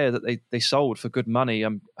last player that they sold for good money,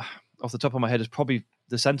 off the top of my head, is probably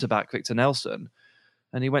the centre-back, Victor Nelson.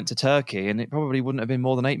 And he went to Turkey, and it probably wouldn't have been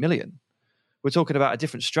more than 8 million. We're talking about a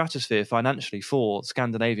different stratosphere financially for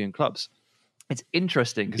Scandinavian clubs. It's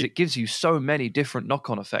interesting because it gives you so many different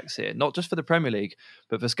knock-on effects here, not just for the Premier League,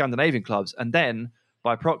 but for Scandinavian clubs. And then,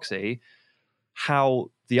 by proxy,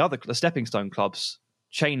 how the stepping stone clubs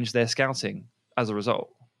change their scouting as a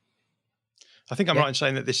result. I think I'm right in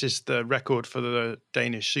saying that this is the record for the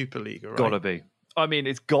Danish Superliga, right? Gotta be. I mean,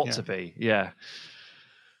 it's got to be, yeah.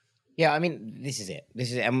 Yeah, I mean, this is it.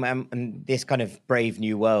 And this kind of brave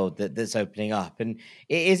new world that's opening up. And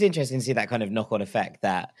it is interesting to see that kind of knock-on effect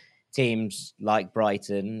that teams like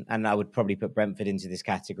Brighton, and I would probably put Brentford into this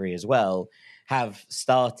category as well, have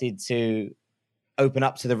started to open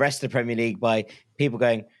up to the rest of the Premier League by people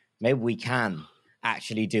going, maybe we can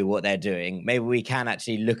actually do what they're doing. Maybe we can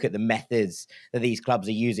actually look at the methods that these clubs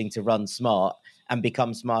are using to run smart and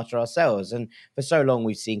become smarter ourselves. And for so long,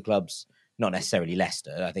 we've seen clubs, not necessarily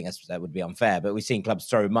Leicester, I think that would be unfair, but we've seen clubs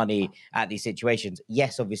throw money at these situations.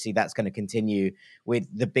 Yes, obviously that's going to continue with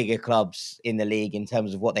the bigger clubs in the league in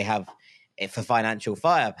terms of what they have for financial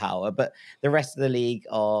firepower, but the rest of the league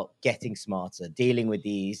are getting smarter, dealing with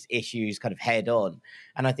these issues kind of head on.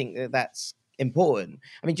 And I think that's important.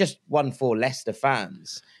 I mean, just one for Leicester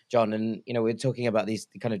fans, John, and, you know, we're talking about these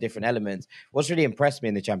kind of different elements. What's really impressed me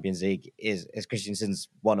in the Champions League is Christensen's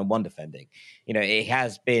one-on-one defending. You know, it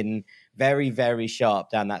has been very, very sharp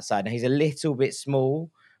down that side. Now, he's a little bit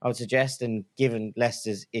small, I would suggest, and given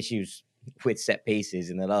Leicester's issues with set pieces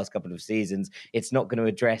in the last couple of seasons, it's not going to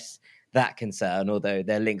address that concern, although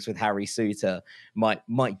their links with Harry Souttar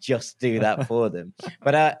might just do that for them.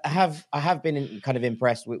 But I have been kind of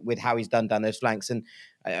impressed with how he's done down those flanks, and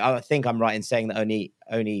I think I'm right in saying that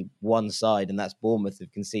only one side, and that's Bournemouth,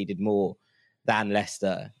 have conceded more than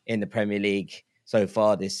Leicester in the Premier League so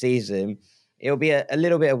far this season. It'll be a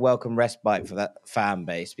little bit of welcome respite for that fan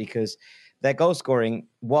base, because their goal scoring,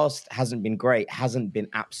 whilst hasn't been great, hasn't been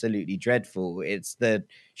absolutely dreadful. It's the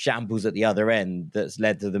shambles at the other end that's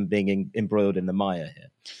led to them being embroiled in the mire here.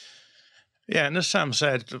 Yeah, and as Sam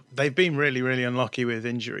said, they've been really, really unlucky with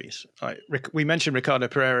injuries. We mentioned Ricardo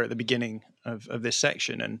Pereira at the beginning of this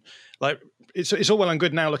section, and it's all well and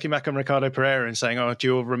good now looking back on Ricardo Pereira and saying, "Oh, do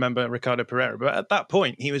you all remember Ricardo Pereira?" But at that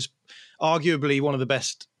point, he was arguably one of the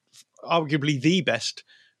best, arguably the best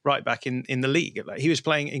right back in the league. He was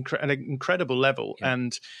playing at an incredible level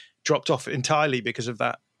and dropped off entirely because of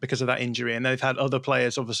that injury. And they've had other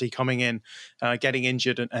players obviously coming in, getting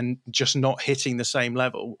injured and just not hitting the same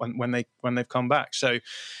level when they've come back. So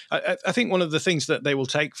I think one of the things that they will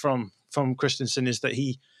take from Christensen is that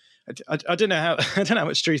I don't know how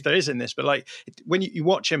much truth there is in this, but like when you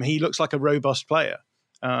watch him, he looks like a robust player.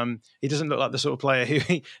 He doesn't look like the sort of player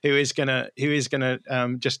who is gonna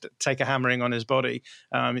just take a hammering on his body.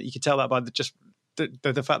 You can tell that by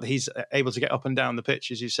the fact that he's able to get up and down the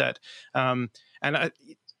pitch, as you said. One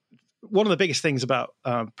of the biggest things about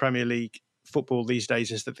Premier League football these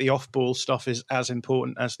days is that the off-ball stuff is as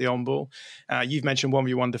important as the on-ball. You've mentioned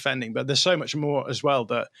 1v1 defending, but there's so much more as well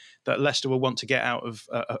that Leicester will want to get out of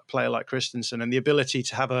a player like Christensen, and the ability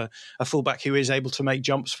to have a fullback who is able to make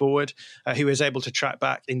jumps forward, who is able to track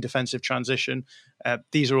back in defensive transition.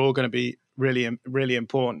 These are all going to be really, really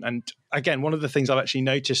important. And again, one of the things I've actually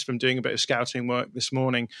noticed from doing a bit of scouting work this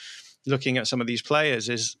morning, looking at some of these players,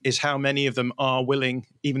 is how many of them are willing,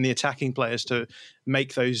 even the attacking players, to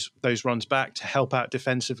make those runs back to help out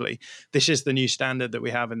defensively. This is the new standard that we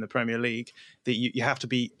have in the Premier League, that you have to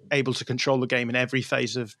be able to control the game in every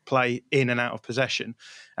phase of play, in and out of possession.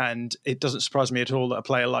 And it doesn't surprise me at all that a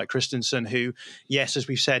player like Christensen, who, yes, as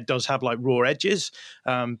we've said, does have like raw edges,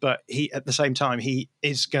 but he, at the same time, he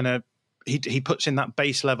is going to He puts in that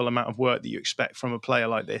base level amount of work that you expect from a player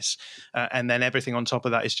like this. And then everything on top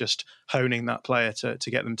of that is just honing that player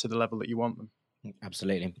to get them to the level that you want them.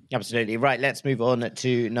 Absolutely. Absolutely. Right, let's move on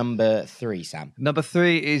to number 3, Sam. Number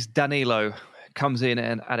 3 is Danilo. Comes in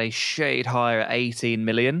at a shade higher, 18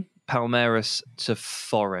 million. Palmeiras to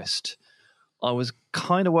Forest. I was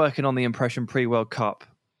kind of working on the impression pre-World Cup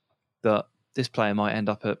that this player might end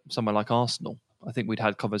up at somewhere like Arsenal. I think we'd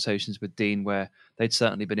had conversations with Dean where they'd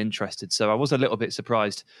certainly been interested. So I was a little bit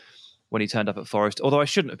surprised when he turned up at Forest, although I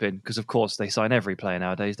shouldn't have been, because of course they sign every player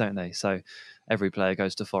nowadays, don't they? So every player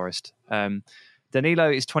goes to Forest.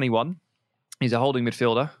 Danilo is 21. He's a holding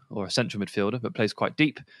midfielder or a central midfielder, but plays quite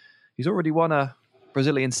deep. He's already won a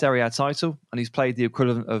Brazilian Serie A title, and he's played the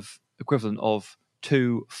equivalent of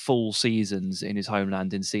 2 full seasons in his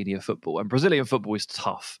homeland in senior football. And Brazilian football is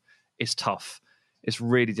tough. It's tough. It's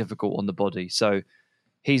really difficult on the body. So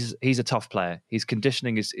he's a tough player. His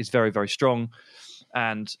conditioning is very, very strong.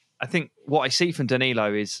 And I think what I see from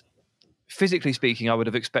Danilo is, physically speaking, I would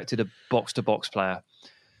have expected a box-to-box player,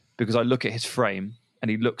 because I look at his frame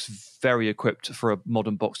and he looks very equipped for a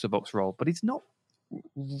modern box-to-box role. But he's not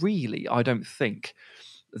really, I don't think,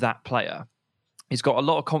 that player. He's got a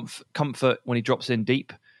lot of comfort when he drops in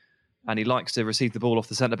deep, and he likes to receive the ball off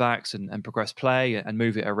the centre-backs and progress play and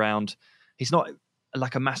move it around. He's not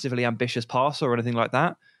like a massively ambitious passer or anything like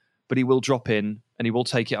that, but he will drop in and he will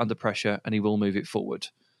take it under pressure and he will move it forward.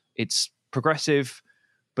 It's progressive,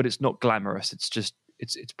 but it's not glamorous. It's just,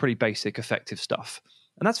 it's pretty basic, effective stuff.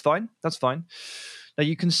 And that's fine. That's fine. Now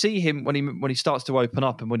you can see him when he starts to open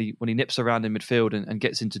up and when he nips around in midfield and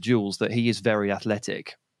gets into duels, that he is very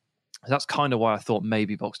athletic. That's kind of why I thought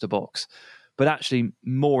maybe box to box. But actually,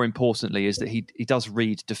 more importantly, is that he does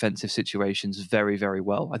read defensive situations very, very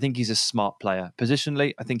well. I think he's a smart player.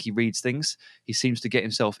 Positionally, I think he reads things. He seems to get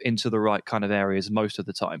himself into the right kind of areas most of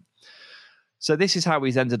the time. So this is how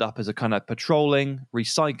he's ended up, as a kind of patrolling,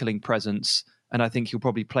 recycling presence. And I think he'll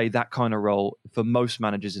probably play that kind of role for most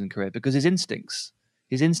managers in career, because his instincts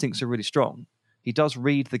are really strong. He does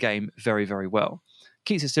read the game very, very well.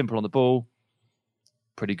 Keeps it simple on the ball.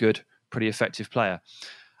 Pretty good, pretty effective player.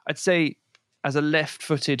 I'd say, as a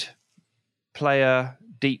left-footed player,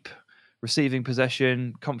 deep, receiving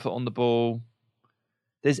possession, comfort on the ball,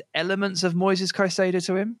 there's elements of Moises Caicedo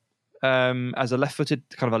to him, as a left-footed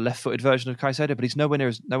version of Caicedo, but he's nowhere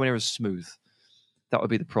near as smooth. That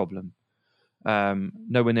would be the problem.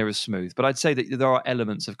 Nowhere near as smooth. But I'd say that there are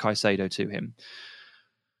elements of Caicedo to him.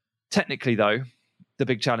 Technically, though, the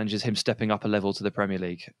big challenge is him stepping up a level to the Premier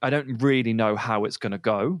League. I don't really know how it's going to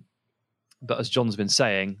go. But as John's been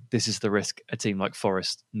saying, this is the risk a team like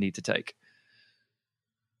Forest need to take.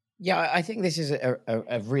 Yeah, I think this is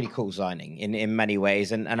a really cool signing in many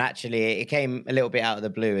ways. And actually, it came a little bit out of the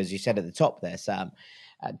blue, as you said at the top there, Sam.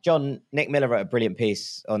 Nick Miller wrote a brilliant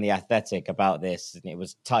piece on The Athletic about this, and it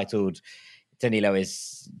was titled, Danilo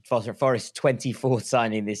is Forest's 24th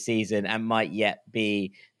signing this season and might yet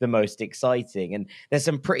be the most exciting. And there's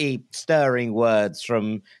some pretty stirring words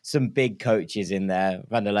from some big coaches in there.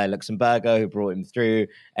 Vanderlei Luxemburgo, who brought him through,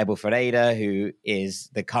 Abel Ferreira, who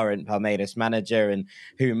is the current Palmeiras manager and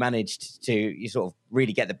who managed to sort of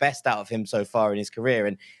really get the best out of him so far in his career.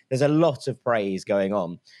 And there's a lot of praise going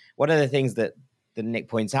on. One of the things that Nick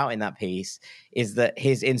points out in that piece is that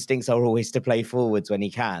his instincts are always to play forwards when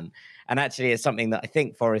he can. And actually, it's something that I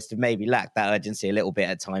think Forest have maybe lacked that urgency a little bit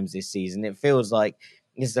at times this season. It feels like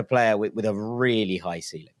this is a player with a really high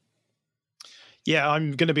ceiling. Yeah,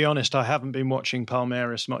 I'm going to be honest. I haven't been watching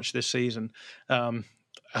Palmeiras much this season.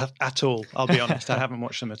 At all, I'll be honest. I haven't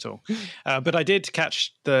watched them at all. But I did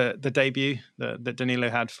catch the debut that Danilo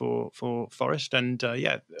had for Forest. And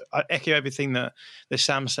I echo everything that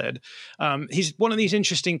Sam said. He's one of these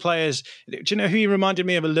interesting players. Do you know who he reminded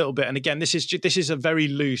me of a little bit? And again, this is a very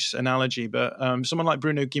loose analogy, but someone like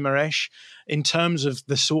Bruno Guimaraes, in terms of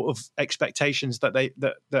the sort of expectations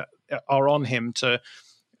that are on him to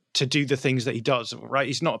do the things that he does, right?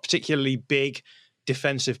 He's not a particularly big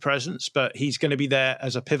defensive presence, but he's going to be there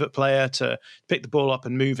as a pivot player to pick the ball up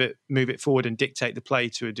and move it forward and dictate the play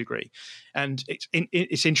to a degree. And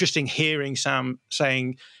it's interesting hearing Sam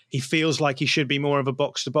saying he feels like he should be more of a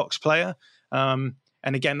box-to-box player.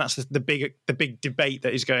 And again, that's the big debate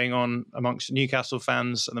that is going on amongst Newcastle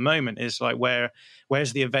fans at the moment, is like,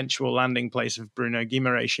 where's the eventual landing place of Bruno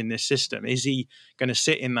Guimaraes in this system? Is he going to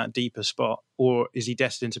sit in that deeper spot, or is he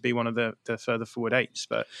destined to be one of the further forward eights?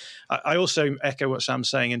 But I also echo what Sam's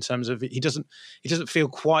saying in terms of he doesn't feel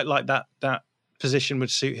quite like that position would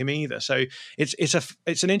suit him either. So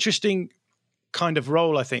it's an interesting kind of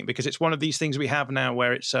role, I think, because it's one of these things we have now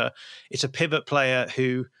where it's a pivot player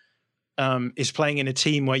who is playing in a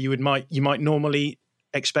team where you might normally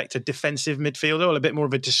expect a defensive midfielder or a bit more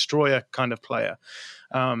of a destroyer kind of player.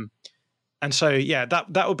 And so, yeah,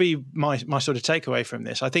 that would be my sort of takeaway from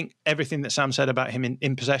this. I think everything that Sam said about him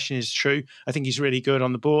in possession is true. I think he's really good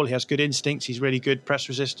on the ball. He has good instincts. He's really good. Press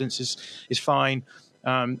resistance is fine.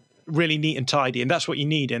 Really neat and tidy. And that's what you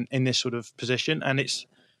need in this sort of position. And it's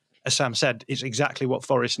as Sam said, it's exactly what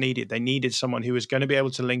Forest needed. They needed someone who was going to be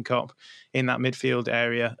able to link up in that midfield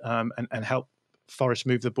area and help Forest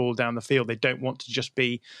move the ball down the field. They don't want to just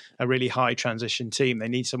be a really high transition team. They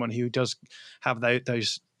need someone who does have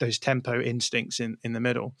those tempo instincts in the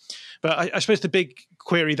middle. But I suppose the big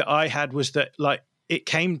query that I had was that, like, it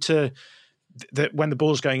came to when the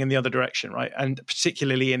ball's going in the other direction, right? And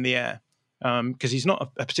particularly in the air, because he's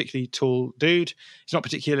not a particularly tall dude. He's not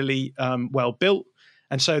particularly well built.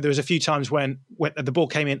 And so there was a few times when the ball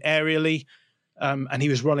came in aerially and he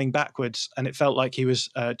was running backwards and it felt like he was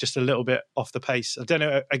just a little bit off the pace. I don't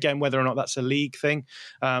know, again, whether or not that's a league thing.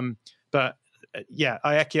 But yeah,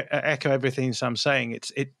 I echo everything Sam's saying.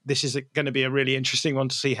 This is going to be a really interesting one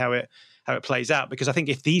to see how it plays out, because I think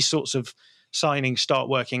if these sorts of signings start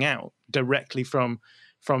working out directly from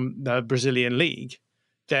the Brazilian league,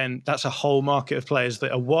 then that's a whole market of players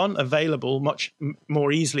that are available much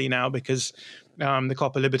more easily now, because the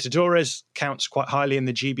Copa Libertadores counts quite highly in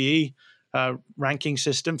the GBE ranking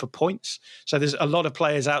system for points. So there's a lot of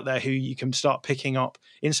players out there who you can start picking up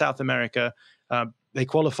in South America. They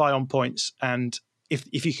qualify on points, and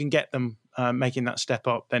if you can get them making that step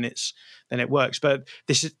up, then it works. But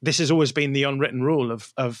this has always been the unwritten rule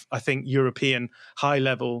of I think European high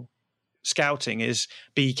level scouting is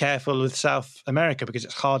be careful with South America, because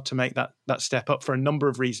it's hard to make that step up for a number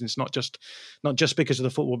of reasons, not just because of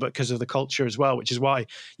the football, but because of the culture as well, which is why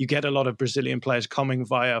you get a lot of Brazilian players coming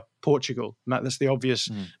via Portugal. That's the obvious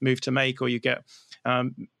move to make, or you get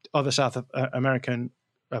other South American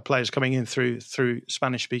players coming in through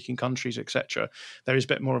Spanish-speaking countries, etc. There is a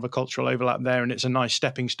bit more of a cultural overlap there, and it's a nice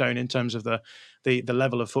stepping stone in terms of the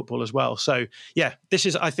level of football as well. So, yeah, this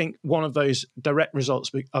is, I think, one of those direct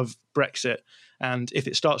results of Brexit. And if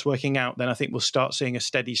it starts working out, then I think we'll start seeing a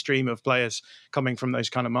steady stream of players coming from those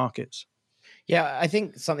kind of markets. Yeah, I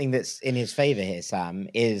think something that's in his favour here, Sam,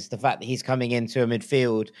 is the fact that he's coming into a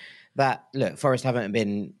midfield that, look, Forest haven't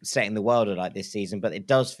been setting the world alight this season, but it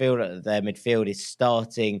does feel that their midfield is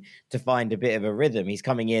starting to find a bit of a rhythm. He's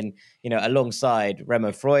coming in, alongside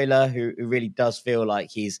Remo Freuler, who really does feel like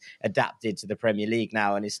he's adapted to the Premier League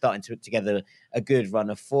now and is starting to put together a good run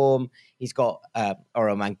of form. He's got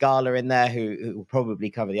Oro Mangala in there, who will probably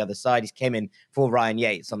cover the other side. He's came in for Ryan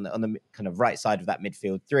Yates on the kind of right side of that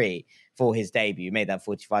midfield three for his debut. Made that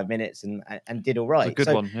 45 minutes and did all right. It's a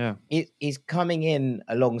good one, yeah. He's coming in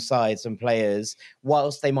alongside some players,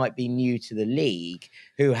 whilst they might be new to the league,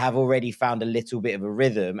 who have already found a little bit of a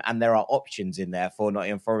rhythm, and there are options in there for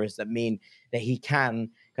Nottingham Forest that mean that he can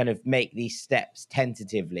kind of make these steps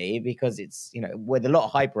tentatively, because it's, with a lot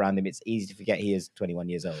of hype around him, it's easy to forget he is 21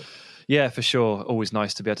 years old. Yeah, for sure. Always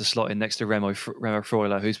nice to be able to slot in next to Remo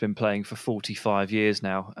Freuler, who's been playing for 45 years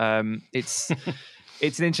now. It's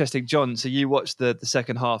an interesting, John. So you watched the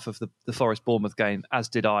second half of the Forest Bournemouth game, as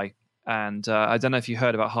did I. And I don't know if you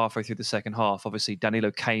heard about halfway through the second half. Obviously,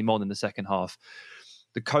 Danilo came on in the second half.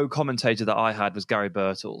 The co-commentator that I had was Gary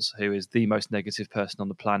Birtles, who is the most negative person on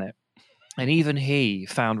the planet. And even he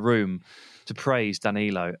found room to praise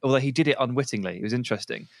Danilo, although he did it unwittingly. It was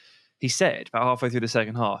interesting. He said, about halfway through the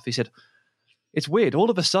second half, he said, "It's weird, all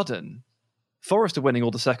of a sudden, Forest are winning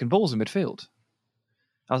all the second balls in midfield."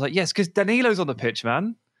 I was like, yes, because Danilo's on the pitch,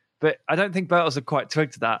 man. But I don't think Birtles had quite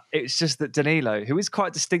twigged to that. It's just that Danilo, who is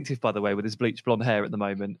quite distinctive, by the way, with his bleached blonde hair at the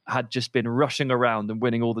moment, had just been rushing around and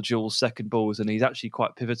winning all the duels, second balls, and he's actually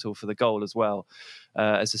quite pivotal for the goal as well,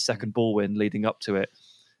 as a second ball win leading up to it.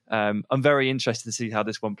 I'm very interested to see how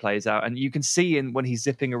this one plays out. And you can see when he's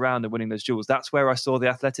zipping around and winning those duels, that's where I saw the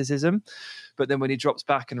athleticism. But then when he drops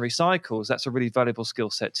back and recycles, that's a really valuable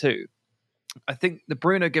skill set too. I think the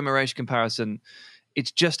Bruno Guimaraes comparison,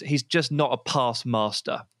 he's just not a pass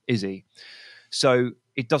master, is he? So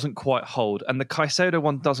it doesn't quite hold. And the Caicedo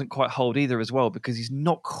one doesn't quite hold either as well, because he's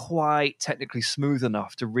not quite technically smooth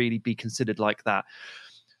enough to really be considered like that.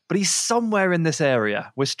 But he's somewhere in this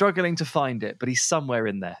area. We're struggling to find it, but he's somewhere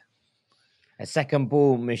in there. A second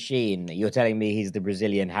ball machine. You're telling me he's the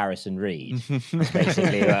Brazilian Harrison Reed. That's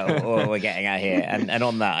basically what we're getting at here. And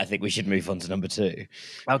on that, I think we should move on to number two.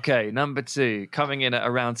 Okay, number two, coming in at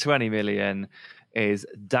around 20 million, is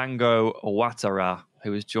Dango Ouattara,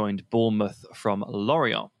 who has joined Bournemouth from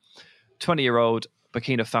Lorient. 20-year-old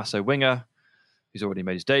Burkina Faso winger, who's already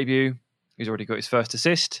made his debut. He's already got his first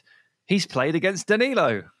assist. He's played against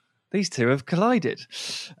Danilo. These two have collided.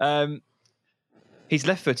 He's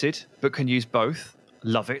left-footed, but can use both.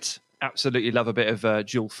 Love it. Absolutely love a bit of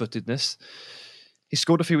dual-footedness. He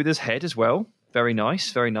scored a few with his head as well. Very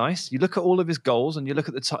nice, very nice. You look at all of his goals and you look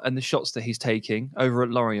at the shots that he's taking over at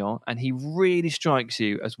Lorient, and he really strikes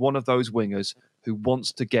you as one of those wingers who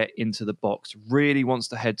wants to get into the box, really wants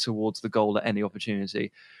to head towards the goal at any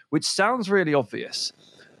opportunity, which sounds really obvious.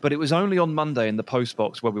 But it was only on Monday in the post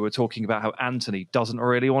box where we were talking about how Antony doesn't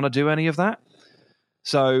really want to do any of that.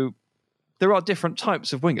 So there are different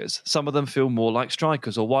types of wingers. Some of them feel more like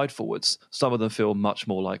strikers or wide forwards. Some of them feel much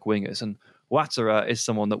more like wingers. And Ouattara is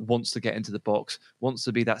someone that wants to get into the box, wants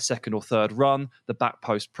to be that second or third run, the back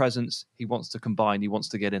post presence. He wants to combine. He wants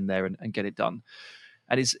to get in there and get it done.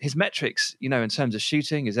 And his metrics, in terms of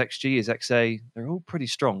shooting, his XG, his XA, they're all pretty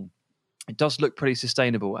strong. It does look pretty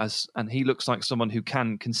sustainable, and he looks like someone who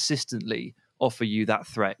can consistently offer you that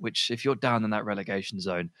threat, which if you're down in that relegation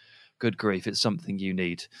zone, good grief, it's something you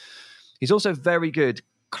need. He's also very good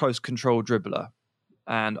close control dribbler.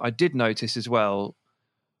 And I did notice as well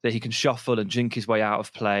that he can shuffle and jink his way out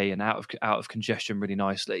of play and out of congestion really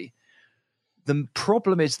nicely. The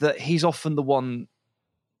problem is that he's often the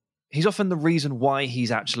reason why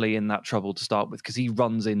he's actually in that trouble to start with, because he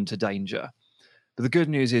runs into danger. But the good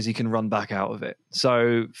news is he can run back out of it.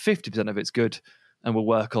 So 50% of it's good, and we'll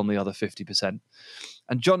work on the other 50%.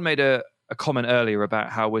 And John made a comment earlier about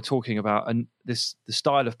how we're talking about the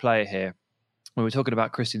style of player here, when we're talking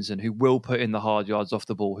about Christensen, who will put in the hard yards off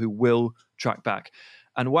the ball, who will track back.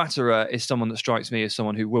 And Ouattara is someone that strikes me as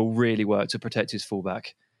someone who will really work to protect his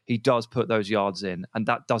fullback. He does put those yards in, and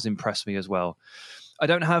that does impress me as well. I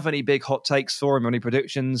don't have any big hot takes for him or any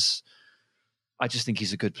predictions. I just think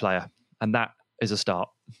he's a good player, and that is a start.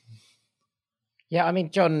 Yeah, I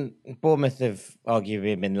mean, John, Bournemouth have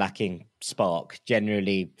arguably been lacking spark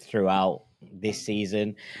generally throughout this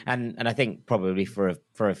season, and I think probably for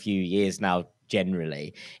a few years now.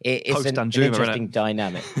 Generally, it's an interesting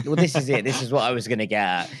dynamic. Well, this is it. This is what I was going to get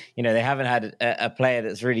at. They haven't had a player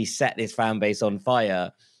that's really set this fan base on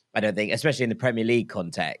fire, I don't think, especially in the Premier League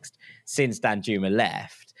context, since Danjuma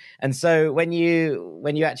left. And so when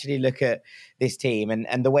you actually look at this team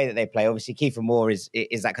and the way that they play, obviously Kiefer Moore is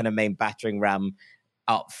that kind of main battering ram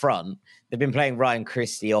up front. They've been playing Ryan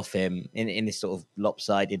Christie off him in this sort of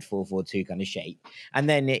lopsided 4-4-2 kind of shape. And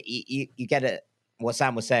then you get it. What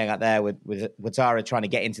Sam was saying out there with Ouattara trying to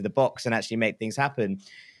get into the box and actually make things happen,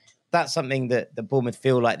 that's something that the Bournemouth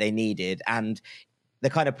feel like they needed. And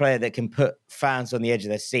the kind of player that can put fans on the edge of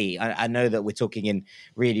their seat, I know that we're talking in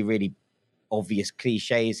really, really obvious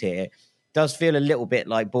cliches here, does feel a little bit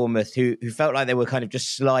like Bournemouth, who felt like they were kind of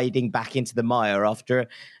just sliding back into the mire after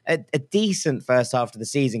a decent first half of the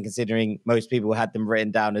season, considering most people had them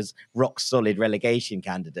written down as rock-solid relegation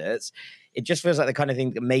candidates. It just feels like the kind of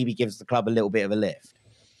thing that maybe gives the club a little bit of a lift.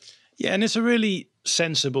 Yeah, and it's a really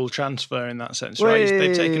sensible transfer in that sense, right?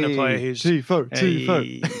 They've taken a player who's...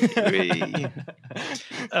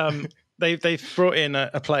 They've brought in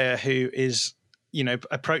a player who is,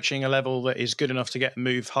 approaching a level that is good enough to get a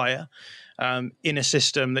move higher in a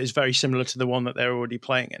system that is very similar to the one that they're already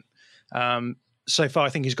playing in. So far, I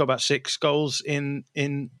think he's got about 6 goals in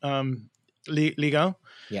Liga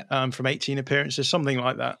from 18 appearances, something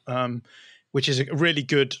like that, which is a really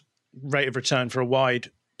good rate of return for a wide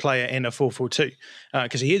player in a 4-4-2,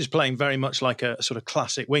 because he is playing very much like a sort of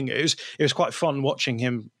classic winger. It was quite fun watching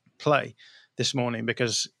him play this morning,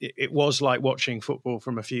 because it was like watching football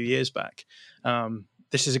from a few years back.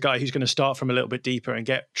 This is a guy who's going to start from a little bit deeper and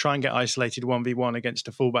try and get isolated 1v1 against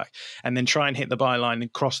a fullback, and then try and hit the byline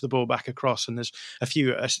and cross the ball back across. And there's a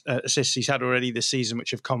few assists he's had already this season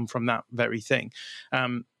which have come from that very thing.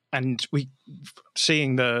 And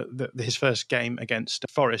seeing his first game against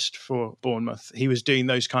Forest for Bournemouth, he was doing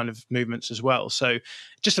those kind of movements as well. So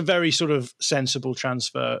just a very sort of sensible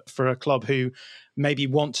transfer for a club who maybe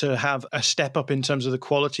want to have a step up in terms of the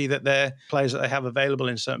quality that their players that they have available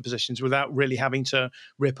in certain positions, without really having to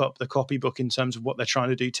rip up the copybook in terms of what they're trying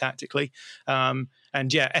to do tactically.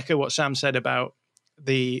 Echo what Sam said about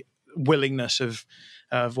the willingness of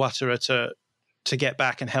Ouattara to get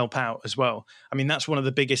back and help out as well. I mean, that's one of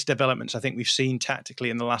the biggest developments I think we've seen tactically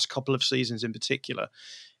in the last couple of seasons in particular,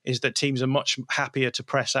 is that teams are much happier to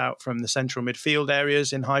press out from the central midfield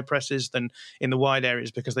areas in high presses than in the wide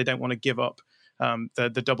areas, because they don't want to give up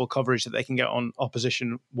the double coverage that they can get on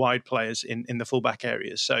opposition wide players in the fullback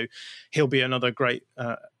areas. So he'll be another great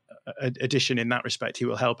addition in that respect. He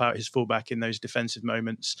will help out his fullback in those defensive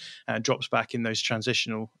moments and drops back in those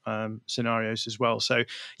transitional scenarios as well. So,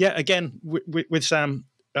 yeah, again, with Sam,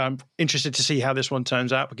 I'm interested to see how this one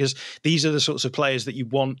turns out, because these are the sorts of players that you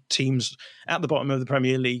want teams at the bottom of the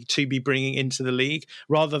Premier League to be bringing into the league,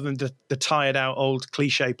 rather than the tired out old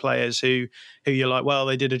cliche players who you're like, well,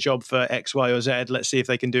 they did a job for X, Y, or Z. Let's see if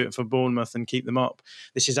they can do it for Bournemouth and keep them up.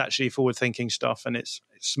 This is actually forward thinking stuff, and it's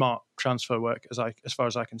smart transfer work as far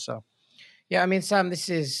as I can tell. Yeah, I mean, Sam, this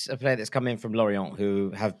is a player that's come in from Lorient,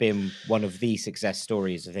 who have been one of the success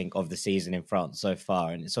stories, I think, of the season in France so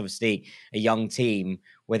far. And it's obviously a young team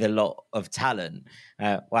with a lot of talent.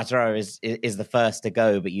 Ouattara is the first to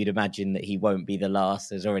go, but you'd imagine that he won't be the last.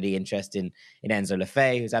 There's already interest in Enzo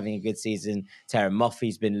Lefebvre, who's having a good season. Terem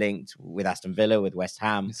Moffy's been linked with Aston Villa, with West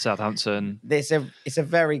Ham. Southampton.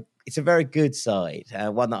 It's a very good side,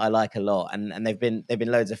 one that I like a lot, and they've been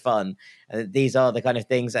loads of fun. These are the kind of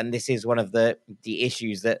things, and this is one of the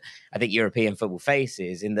issues that I think European football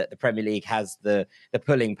faces, in that the Premier League has the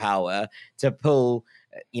pulling power to pull,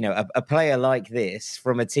 a player like this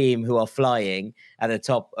from a team who are flying at the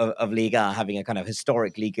top of Liga, having a kind of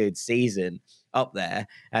historically good season up there,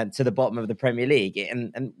 and to the bottom of the Premier League.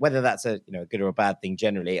 And whether that's a good or a bad thing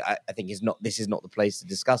generally, I think this is not the place to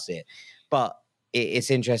discuss it, but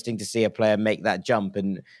it's interesting to see a player make that jump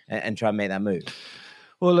and try and make that move.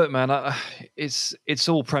 Well, look, man, it's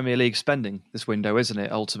all Premier League spending this window, isn't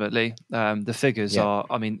it? Ultimately, the figures are.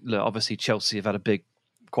 I mean, look, obviously Chelsea have had a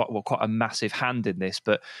quite a massive hand in this.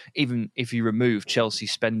 But even if you remove Chelsea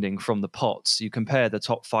spending from the pots, you compare the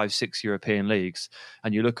top 5-6 European leagues,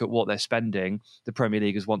 and you look at what they're spending. The Premier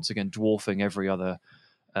League is once again dwarfing every other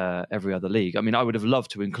league. I mean, I would have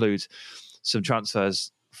loved to include some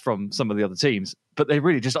transfers from some of the other teams, but they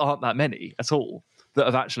really just aren't that many at all that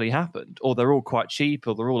have actually happened, or they're all quite cheap,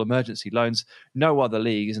 or they're all emergency loans. No other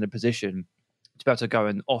league is in a position to be able to go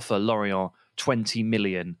and offer Lorient 20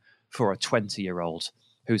 million for a 20-year-old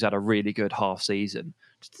who's had a really good half season.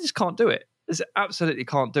 Just can't do it. Just absolutely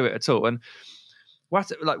can't do it at all. And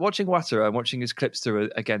watching Ouattara and watching his clips through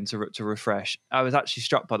again to refresh, I was actually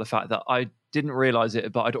struck by the fact that I didn't realise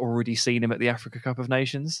it, but I'd already seen him at the Africa Cup of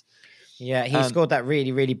Nations. Yeah, he scored that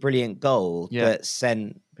really, really brilliant goal that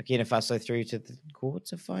sent Burkina Faso through to the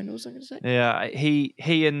quarterfinals, I'm going to say. Yeah,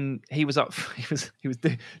 he was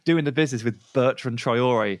doing the business with Bertrand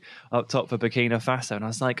Traoré up top for Burkina Faso, and I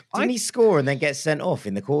was like, didn't he score and then get sent off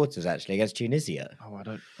in the quarters actually against Tunisia? Oh, I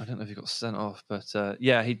don't know if he got sent off, but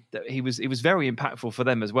he was very impactful for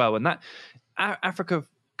them as well. And that Africa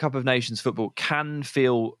Cup of Nations football can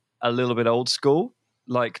feel a little bit old school,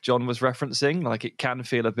 like John was referencing. Like, it can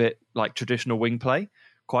feel a bit like traditional wing play,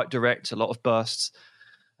 quite direct, a lot of bursts.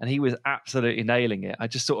 And he was absolutely nailing it. I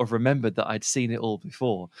just sort of remembered that I'd seen it all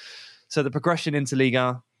before. So the progression into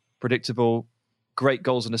Liga, predictable, great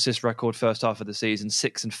goals and assist record first half of the season,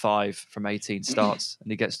 6 and 5 from 18 starts,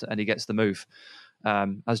 and he gets the move.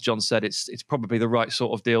 As John said, it's probably the right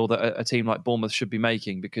sort of deal that a team like Bournemouth should be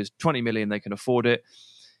making, because 20 million, they can afford it,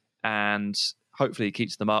 and hopefully he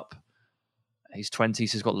keeps them up. He's 20,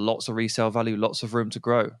 so he's got lots of resale value, lots of room to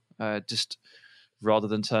grow. Just rather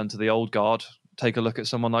than turn to the old guard, take a look at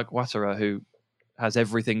someone like Ouattara, who has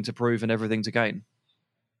everything to prove and everything to gain.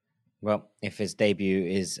 Well, if his debut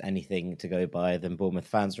is anything to go by, then Bournemouth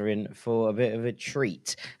fans are in for a bit of a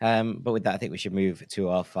treat. But with that, I think we should move to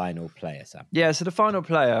our final player, Sam. Yeah, so the final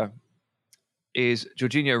player is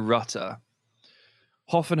Georginio Rutter.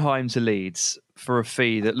 Hoffenheim to Leeds for a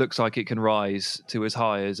fee that looks like it can rise to as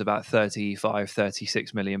high as about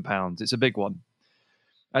 36 million pounds. It's a big one.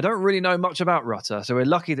 I don't really know much about Rutter, so we're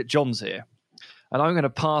lucky that John's here. And I'm going to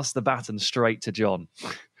pass the baton straight to John.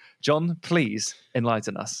 John, please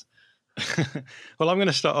enlighten us. Well, I'm going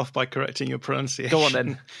to start off by correcting your pronunciation. Go on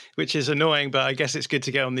then. Which is annoying, but I guess it's good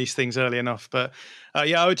to get on these things early enough. But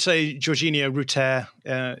I would say Georginio Rutter.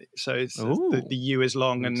 So it's the U is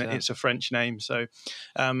long, and it's a French name. So,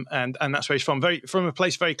 and that's where he's from a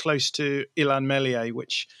place very close to Illan Meslier,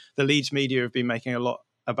 which the Leeds media have been making a lot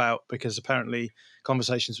about, because apparently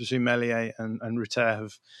conversations between Meslier and Rutter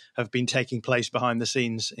have been taking place behind the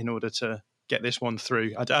scenes in order to get this one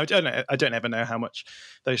through. I don't ever know how much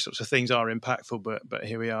those sorts of things are impactful, but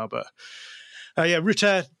here we are. But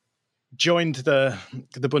Rutter joined the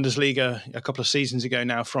Bundesliga a couple of seasons ago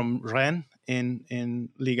now from Rennes in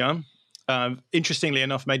Ligue 1. Interestingly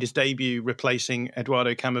enough, made his debut replacing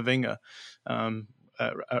Eduardo Camavinga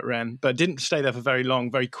at Rennes, but didn't stay there for very long.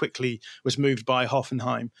 Very quickly was moved by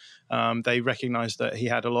Hoffenheim. They recognised that he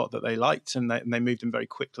had a lot that they liked, and they moved him very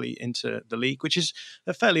quickly into the league, which is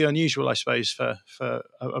fairly unusual, I suppose, for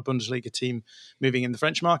a Bundesliga team moving in the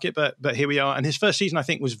French market. But here we are, and his first season, I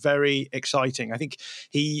think, was very exciting. I think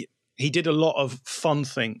he he did a lot of fun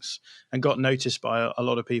things and got noticed by a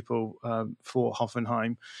lot of people for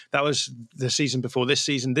Hoffenheim. That was the season before this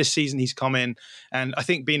season. This season he's come in and I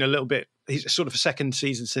think he's sort of a second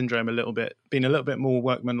season syndrome a little bit, been a little bit more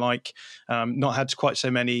workmanlike, not had quite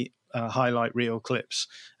so many highlight reel clips.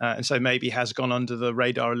 And so maybe has gone under the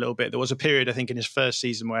radar a little bit. There was a period, I think, in his first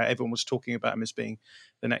season where everyone was talking about him as being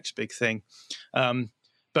the next big thing.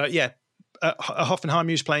 But yeah, Hoffenheim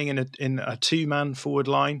who's playing in a two-man forward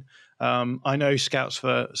line. I know scouts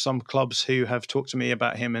for some clubs who have talked to me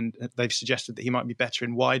about him and they've suggested that he might be better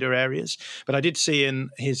in wider areas. But I did see in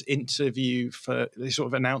his interview, for the sort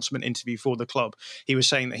of announcement interview for the club, he was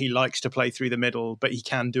saying that he likes to play through the middle, but he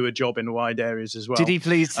can do a job in wide areas as well. Did he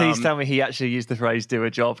please tell me he actually used the phrase "do a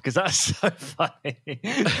job"? Because that's so funny.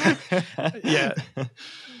 Yeah.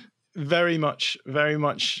 Very much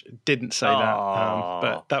didn't say that,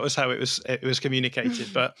 but that was how it was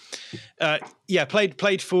communicated. But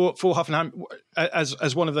played for Hoffenheim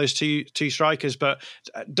as one of those two strikers, but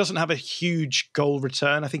doesn't have a huge goal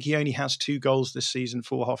return. I think he only has 2 goals this season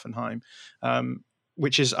for Hoffenheim,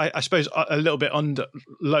 which is, I suppose, a little bit under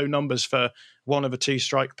low numbers for one of a 2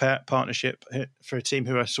 strike partnership for a team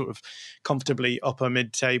who are sort of comfortably upper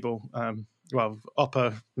mid table.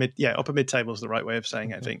 Upper mid table is the right way of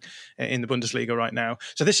saying it, I think, in the Bundesliga right now.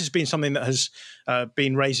 So this has been something that has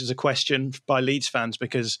been raised as a question by Leeds fans,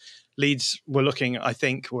 because Leeds were looking, I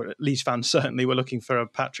think, or Leeds fans certainly were looking for a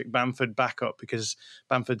Patrick Bamford backup, because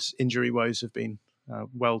Bamford's injury woes have been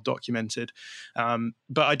well documented. But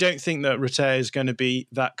I don't think that Rutter is going to be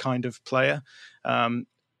that kind of player.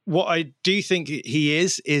 What I do think he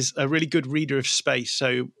is a really good reader of space.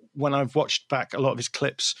 So when I've watched back a lot of his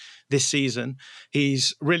clips this season,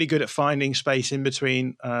 he's really good at finding space in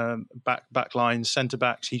between back lines, centre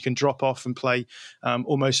backs. He can drop off and play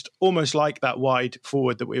almost like that wide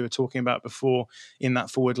forward that we were talking about before in that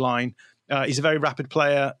forward line. He's a very rapid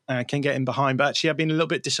player, can get in behind, but actually I've been a little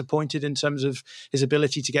bit disappointed in terms of his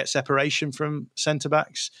ability to get separation from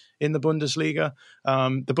centre-backs in the Bundesliga.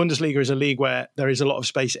 The Bundesliga is a league where there is a lot of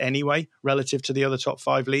space anyway, relative to the other top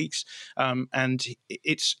 5 leagues. And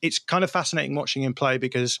it's kind of fascinating watching him play,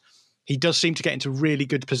 because he does seem to get into really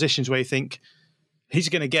good positions where you think he's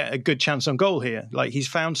going to get a good chance on goal here. Like, he's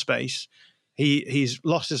found space. He's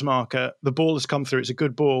lost his marker. The ball has come through. It's a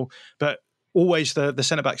good ball, but always the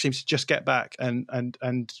centre-back seems to just get back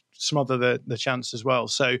and smother the chance as well.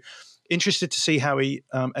 So interested to see how he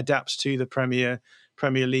adapts to the Premier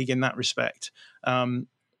League in that respect.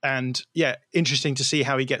 And yeah, interesting to see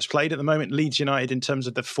how he gets played at the moment. Leeds United, in terms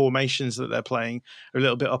of the formations that they're playing, are a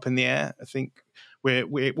little bit up in the air. I think we're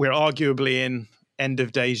arguably in end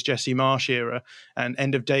of days Jesse Marsch era, and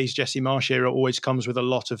end of days Jesse Marsch era always comes with a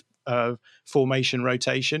lot of formation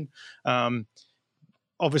rotation.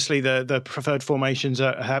 Obviously, the preferred formations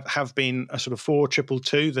have been a sort of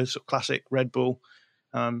 4-2-2, the sort of classic Red Bull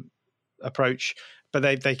approach. But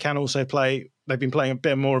they can also play. They've been playing a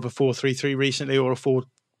bit more of a 4-3-3 recently, or a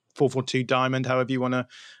 4-4-2 diamond, however you want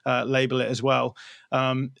to label it as well.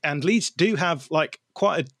 And Leeds do have like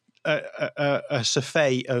quite a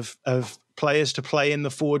surfeit of players to play in the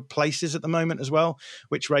forward places at the moment as well,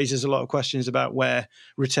 which raises a lot of questions about where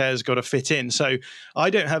Rutter's got to fit in. So I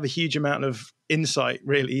don't have a huge amount of insight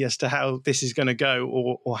really as to how this is going to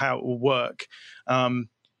go or how it will work.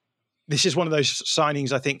 This is one of those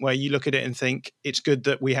signings, I think, where you look at it and think it's good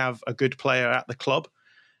that we have a good player at the club,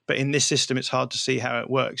 but in this system, it's hard to see how it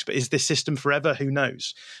works. But is this system forever? Who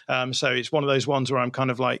knows? So it's one of those ones where I'm kind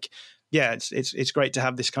of like, yeah, it's great to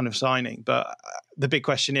have this kind of signing. But the big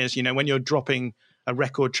question is, when you're dropping a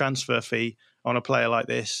record transfer fee on a player like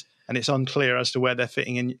this, and it's unclear as to where they're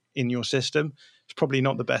fitting in your system, it's probably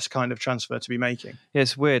not the best kind of transfer to be making. Yeah,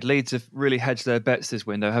 it's weird. Leeds have really hedged their bets this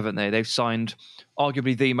window, haven't they? They've signed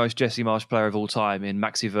arguably the most Jesse Marsch player of all time in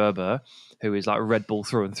Maxi Werber, who is like a Red Bull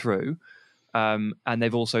through and through. And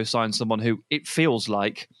they've also signed someone who it feels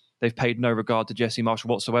like they've paid no regard to Jesse Marsch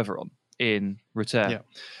whatsoever on in Rutter. Yeah.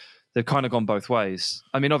 They've kind of gone both ways.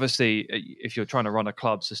 I mean, obviously, if you're trying to run a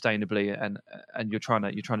club sustainably and you're trying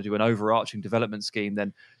to do an overarching development scheme,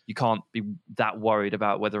 then you can't be that worried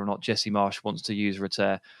about whether or not Jesse Marsch wants to use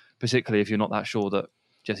Rutter, particularly if you're not that sure that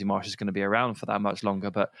Jesse Marsch is going to be around for that much longer.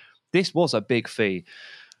 But this was a big fee.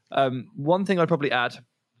 One thing I'd probably add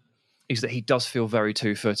is that he does feel very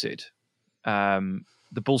two-footed.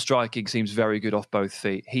 The ball striking seems very good off both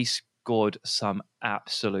feet. He scored some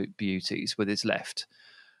absolute beauties with his left.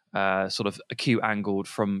 Sort of acute angled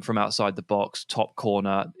from outside the box, top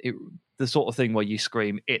corner, the sort of thing where you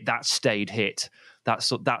scream, that stayed hit, that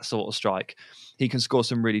sort of strike. He can score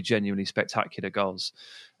some really genuinely spectacular goals.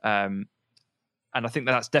 And I think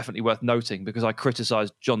that's definitely worth noting because I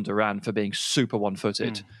criticised John Duran for being super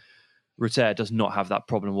one-footed. Rutter does not have that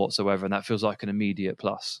problem whatsoever, and that feels like an immediate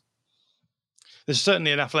plus. There's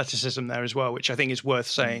certainly an athleticism there as well, which I think is worth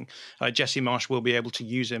saying. Jesse Marsch will be able to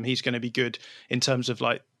use him. He's going to be good in terms of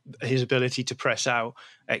like his ability to press out,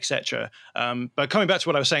 etc. But coming back to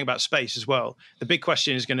what I was saying about space as well, the big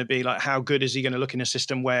question is going to be like, how good is he going to look in a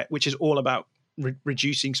system which is all about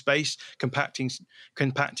reducing space, compacting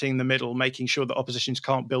the middle, making sure that oppositions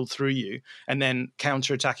can't build through you, and then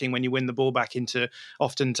counter-attacking when you win the ball back into,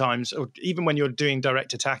 oftentimes, or even when you're doing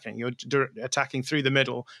direct attacking, you're attacking through the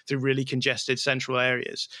middle, through really congested central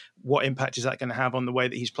areas. What impact is that going to have on the way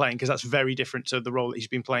that he's playing? Because that's very different to the role that he's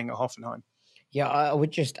been playing at Hoffenheim. Yeah, I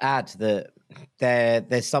would just add that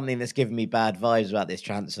there's something that's given me bad vibes about this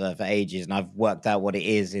transfer for ages, and I've worked out what it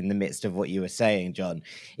is in the midst of what you were saying, John.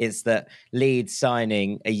 It's that Leeds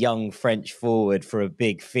signing a young French forward for a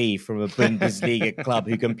big fee from a Bundesliga club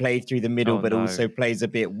who can play through the middle but also plays a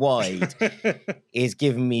bit wide is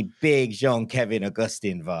giving me big Jean-Kevin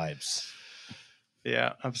Augustin vibes.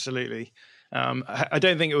 Yeah, absolutely. I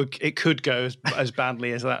don't think it could go as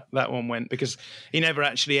badly as that one went, because he never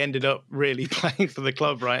actually ended up really playing for the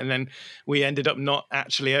club, right? And then we ended up not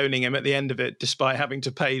actually owning him at the end of it, despite having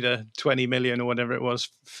to pay the 20 million or whatever it was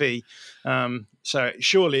fee. So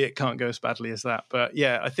surely it can't go as badly as that. But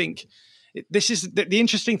yeah, I think this is the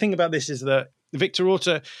interesting thing about this is that Victor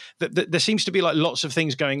Orta, there seems to be like lots of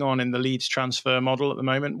things going on in the Leeds transfer model at the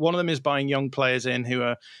moment. One of them is buying young players in who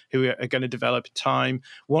are going to develop in time.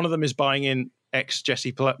 One of them is buying in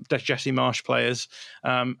ex-Jesse Marsch players.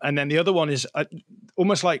 And then the other one is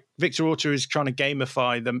almost like Victor Orta is trying to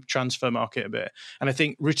gamify the transfer market a bit. And I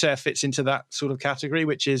think Rutter fits into that sort of category,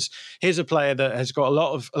 which is, here's a player that has got a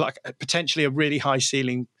lot of, like, potentially a really high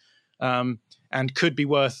ceiling and could be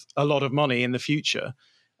worth a lot of money in the future.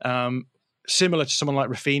 Similar to someone like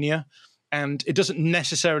Rafinha. And it doesn't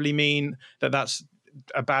necessarily mean that that's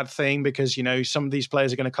a bad thing, because, you know, some of these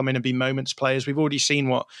players are going to come in and be moments players. We've already seen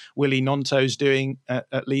what Willy Gnonto's doing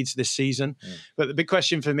at Leeds this season. But the big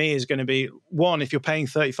question for me is going to be, one, if you're paying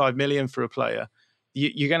 35 million for a player,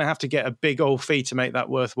 you're going to have to get a big old fee to make that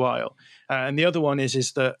worthwhile. And the other one is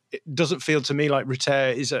that it doesn't feel to me like Rutter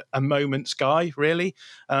is a moments guy, really.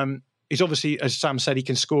 He's obviously, as Sam said, he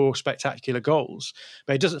can score spectacular goals,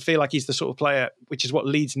 but it doesn't feel like he's the sort of player, which is what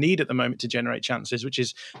Leeds need at the moment to generate chances, which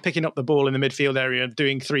is picking up the ball in the midfield area,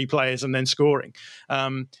 doing three players and then scoring.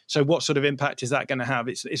 So what sort of impact is that going to have?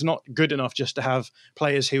 It's not good enough just to have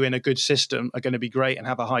players who in a good system are going to be great and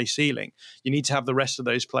have a high ceiling. You need to have the rest of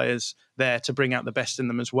those players there to bring out the best in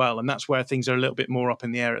them as well. And that's where things are a little bit more up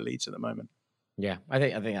in the air at Leeds at the moment. Yeah, I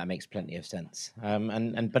think that makes plenty of sense.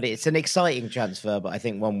 But it's an exciting transfer, but I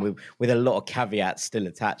think one with a lot of caveats still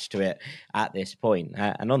attached to it at this point.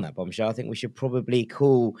 And on that bombshell, I think we should probably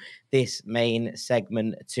call this main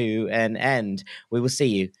segment to an end. We will see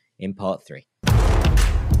you in part 3.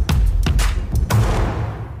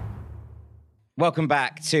 Welcome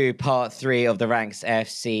back to part 3 of the Ranks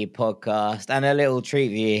FC podcast, and a little treat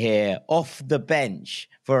for you here off the bench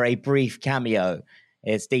for a brief cameo.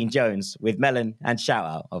 It's Dean Jones with Melon and Shout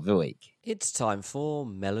Out of the Week. It's time for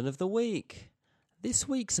Melon of the Week. This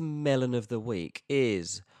week's Melon of the Week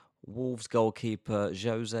is Wolves goalkeeper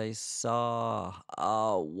Jose Sarr.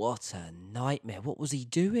 Oh, what a nightmare. What was he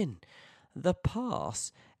doing? The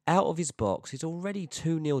pass out of his box. He's already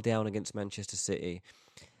 2-0 down against Manchester City.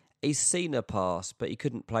 He's seen a pass, but he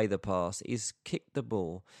couldn't play the pass. He's kicked the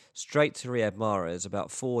ball straight to Riyad Mahrez,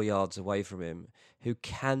 about 4 yards away from him, who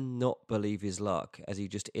cannot believe his luck as he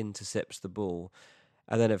just intercepts the ball.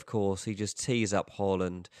 And then, of course, he just tees up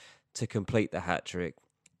Haaland to complete the hat-trick.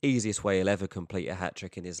 Easiest way he'll ever complete a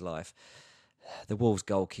hat-trick in his life. The Wolves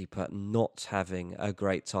goalkeeper not having a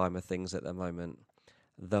great time of things at the moment.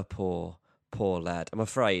 The poor, poor lad. I'm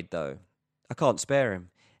afraid, though, I can't spare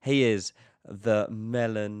him. He is the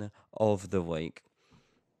Melon of the Week.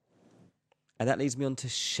 And that leads me on to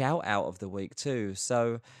Shout Out of the Week too.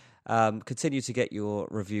 So continue to get your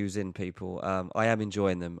reviews in, people. I am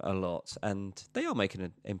enjoying them a lot, and they are making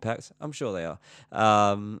an impact. I'm sure they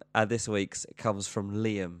are. And this week's comes from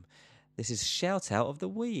Liam. This is Shout Out of the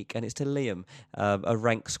Week, and it's to Liam, a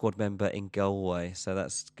rank squad member in Galway. So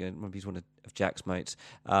that's good. Maybe he's one of Jack's mates.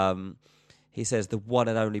 He says, the one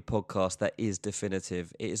and only podcast that is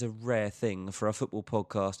definitive. It is a rare thing for a football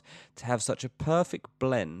podcast to have such a perfect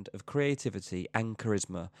blend of creativity and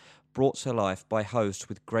charisma, brought to life by hosts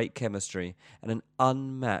with great chemistry and an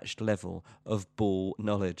unmatched level of ball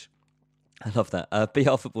knowledge. I love that.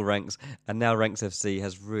 BR Football Ranks and now Ranks FC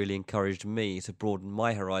has really encouraged me to broaden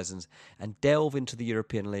my horizons and delve into the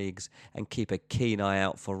European leagues and keep a keen eye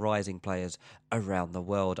out for rising players around the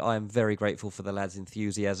world. I am very grateful for the lads'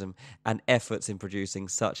 enthusiasm and efforts in producing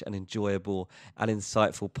such an enjoyable and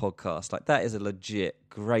insightful podcast. Like, that is a legit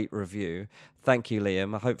great review. Thank you,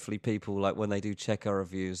 Liam. Hopefully people, like, when they do check our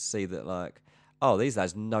reviews, see that, like, oh, these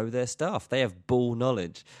lads know their stuff. They have ball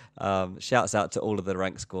knowledge. Shouts out to all of the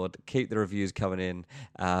Rank Squad. Keep the reviews coming in.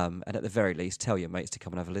 And at the very least, tell your mates to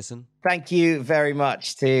come and have a listen. Thank you very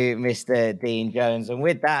much to Mr. Dean Jones. And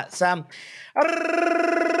with that, Sam,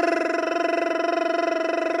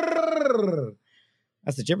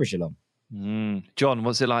 that's the gibberish alarm. John,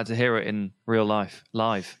 what's it like to hear it in real life,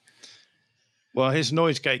 live? Well, his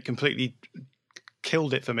noise gate completely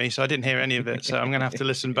killed it for me, so I didn't hear any of it. So I'm going to have to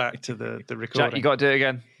listen back to the recording. Jack, you got to do it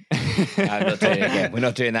again. I'm not doing it again. We're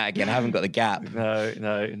not doing that again. I haven't got the gap.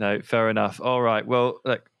 No. Fair enough. All right. Well,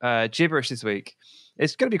 look, gibberish this week.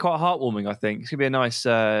 It's going to be quite heartwarming, I think. It's going to be a nice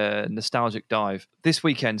nostalgic dive. This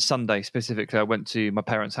weekend, Sunday specifically, I went to my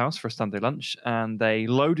parents' house for a Sunday lunch, and they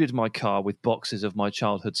loaded my car with boxes of my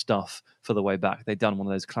childhood stuff for the way back. They'd done one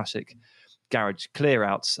of those classic garage clear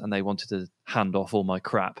outs, and they wanted to hand off all my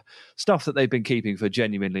crap, stuff that they've been keeping for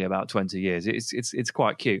genuinely about 20 years. It's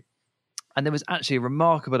quite cute. And there was actually a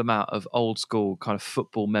remarkable amount of old school kind of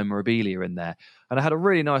football memorabilia in there. And I had a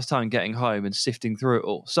really nice time getting home and sifting through it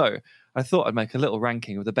all. So I thought I'd make a little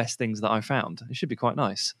ranking of the best things that I found. It should be quite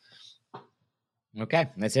nice. Okay,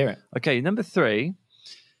 let's hear it. Okay, number 3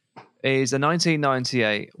 is a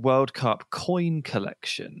 1998 World Cup coin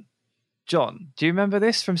collection. John, do you remember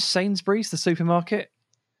this from Sainsbury's, the supermarket?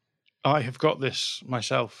 I have got this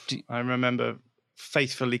myself. I remember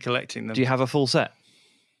faithfully collecting them. Do you have a full set?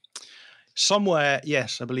 Somewhere,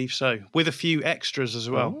 yes, I believe so. With a few extras as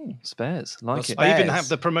well. Oh, spares. Like it. I even have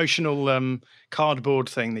the promotional cardboard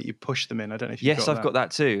thing that you push them in. I don't know if you've got that. Yes, I've got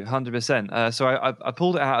that too, 100%. So I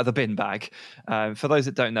pulled it out of the bin bag. For those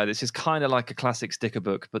that don't know, this is kind of like a classic sticker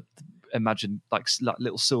book, but imagine like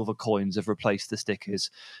little silver coins have replaced the stickers,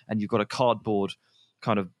 and you've got a cardboard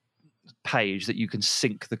kind of page that you can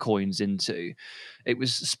sink the coins into. It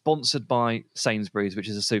was sponsored by Sainsbury's, which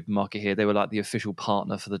is a supermarket here. They were like the official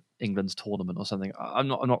partner for the England's tournament or something. I'm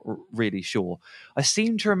not really sure. I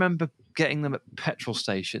seem to remember getting them at petrol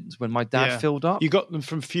stations when my dad filled up. You got them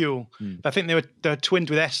from fuel. I think they're twinned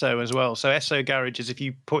with Esso as well. So Esso garages, if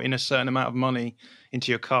you put in a certain amount of money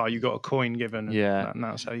into your car, you got a coin given. Yeah, and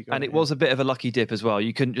that's how you got. And it was a bit of a lucky dip as well.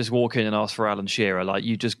 You couldn't just walk in and ask for Alan Shearer. Like,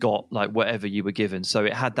 you just got like whatever you were given. So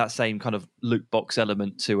it had that same kind of loot box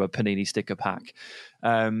element to a Panini sticker pack.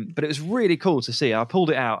 But it was really cool to see. I pulled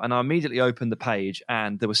it out and I immediately opened the page,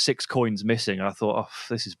 and there were 6 coins missing. And I thought, oh,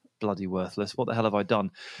 this is bloody worthless. What the hell have I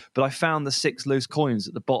done? But I found the 6 loose coins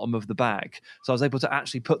at the bottom of the bag. So I was able to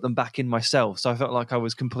actually put them back in myself. So I felt like I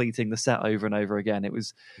was completing the set over and over again. It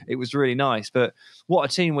was really nice. But what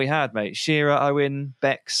a team we had, mate. Shearer, Owen,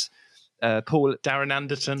 Bex, Paul, Darren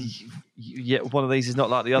Anderton. Yeah, one of these is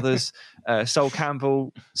not like the others. Sol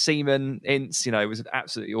Campbell, Seaman, Ince. It was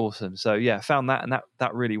absolutely awesome. So yeah, found that, and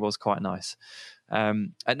that really was quite nice.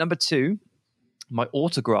 At number 2, my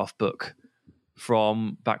autograph book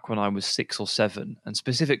from back when I was 6 or 7, and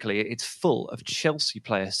specifically, it's full of Chelsea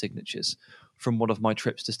player signatures from one of my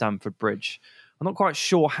trips to Stamford Bridge. I'm not quite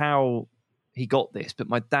sure how he got this, but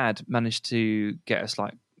my dad managed to get us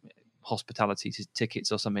like hospitality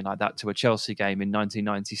tickets or something like that to a Chelsea game in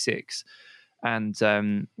 1996,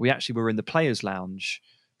 and we actually were in the players' lounge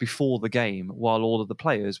before the game while all of the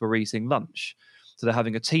players were eating lunch. So they're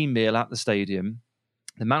having a team meal at the stadium.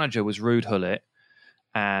 The manager was Ruud Gullit,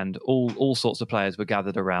 and all sorts of players were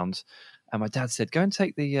gathered around. And my dad said, "Go and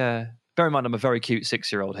take the." Bear in mind, I'm a very cute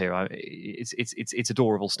 6-year-old here. It's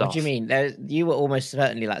adorable stuff. What do you mean? You were almost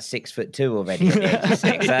certainly like 6'2" already at the age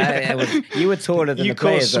of 6. You were taller than the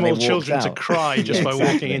players when they walked out. You cause small children to cry just by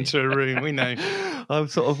walking into a room. We know. I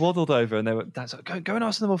sort of waddled over, and they were, "Dad's like, go and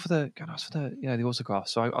ask them all for the the autograph."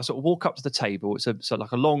 So I sort of walk up to the table. It's sort of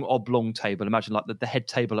like a long oblong table. Imagine like the head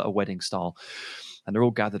table at a wedding style. And they're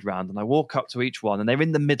all gathered round, and I walk up to each one, and they're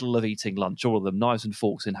in the middle of eating lunch, all of them, knives and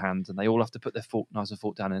forks in hand, and they all have to put their knives and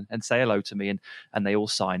fork down and say hello to me, and they all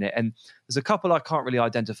sign it. And there's a couple I can't really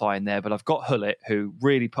identify in there, but I've got Gullit, who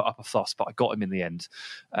really put up a fuss, but I got him in the end.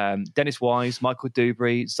 Dennis Wise, Michael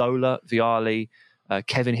Dubry, Zola, Vialli,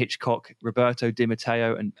 Kevin Hitchcock, Roberto Di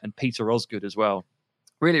Matteo, and Peter Osgood as well.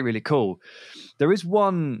 Really, really cool. There is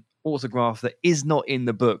one autograph that is not in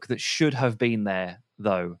the book that should have been there,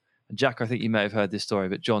 though. Jack, I think you may have heard this story,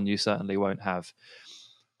 but John, you certainly won't have.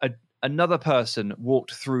 Another person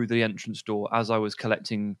walked through the entrance door as I was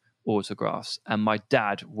collecting autographs, and my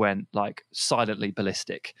dad went like silently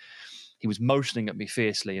ballistic. He was motioning at me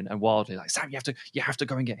fiercely and wildly, like, Sam, you have to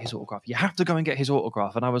go and get his autograph. You have to go and get his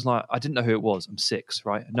autograph. And I was like, I didn't know who it was. I'm 6,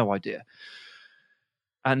 right? No idea.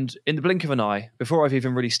 And in the blink of an eye, before I've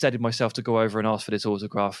even really steadied myself to go over and ask for this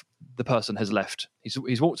autograph, the person has left.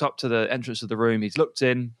 He's walked up to the entrance of the room, he's looked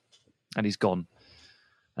in, and he's gone.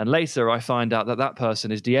 And later I find out that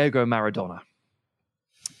person is Diego Maradona.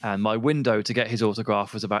 And my window to get his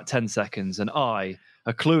autograph was about 10 seconds. And I,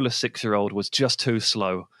 a clueless 6-year-old, was just too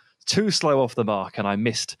slow off the mark. And I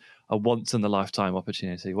missed a once-in-a-lifetime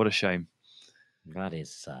opportunity. What a shame. That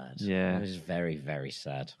is sad. Yeah, that is very, very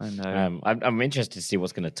sad. I know. I'm interested to see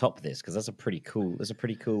what's going to top this, because that's a pretty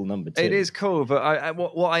cool number too. It is cool, but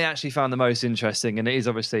what I actually found the most interesting, and it is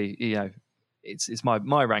obviously, it's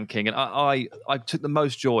my ranking, and I took the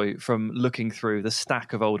most joy from looking through the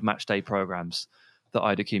stack of old matchday programs that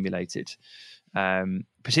I'd accumulated.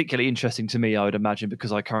 Particularly interesting to me, I would imagine,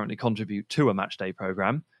 because I currently contribute to a matchday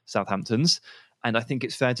program, Southampton's. And I think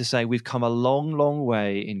it's fair to say we've come a long, long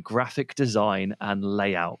way in graphic design and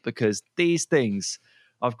layout, because these things,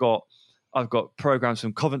 I've got programs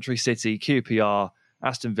from Coventry City, QPR,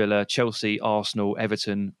 Aston Villa, Chelsea, Arsenal,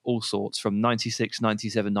 Everton, all sorts from 96,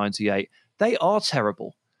 97, 98. They are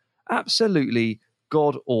terrible. Absolutely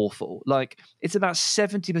god awful. Like, it's about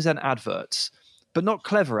 70% adverts, but not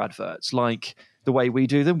clever adverts like the way we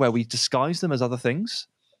do them, where we disguise them as other things.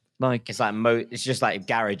 Like, it's just like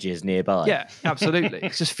garages nearby. Yeah, absolutely.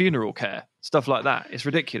 It's just funeral care, stuff like that. It's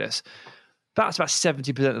ridiculous. That's about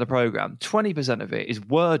 70% of the program. 20% of it is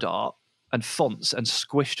word art and fonts and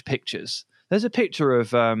squished pictures. There's a picture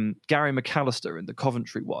of Gary McAllister in the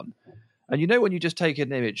Coventry one. And you know when you just take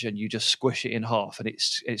an image and you just squish it in half and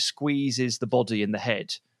it squeezes the body in the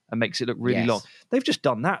head and makes it look really long? They've just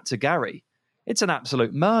done that to Gary. It's an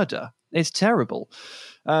absolute murder. It's terrible.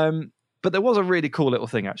 But there was a really cool little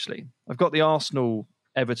thing, actually. I've got the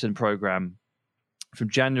Arsenal-Everton programme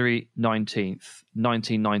from January 19th,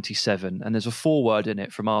 1997, and there's a foreword in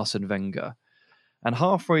it from Arsene Wenger. And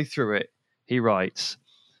halfway through it, he writes,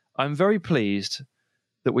 "I'm very pleased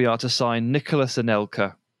that we are to sign Nicolas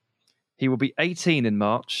Anelka. He will be 18 in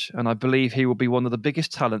March, and I believe he will be one of the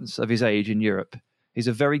biggest talents of his age in Europe. He's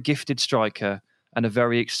a very gifted striker and a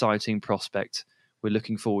very exciting prospect. We're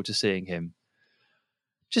looking forward to seeing him."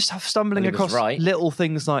 Just stumbling across little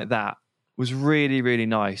things like that was really, really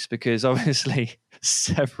nice, because obviously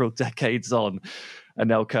several decades on,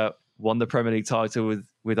 Anelka won the Premier League title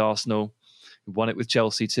with Arsenal, won it with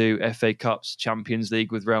Chelsea too, FA Cups, Champions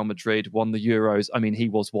League with Real Madrid, won the Euros. I mean, he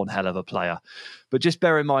was one hell of a player. But just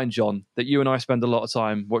bear in mind, John, that you and I spend a lot of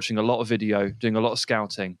time watching a lot of video, doing a lot of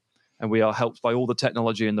scouting, and we are helped by all the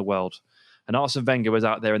technology in the world. And Arsene Wenger was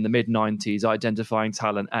out there in the mid-90s identifying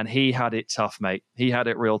talent, and he had it tough, mate. He had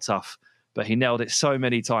it real tough, but he nailed it so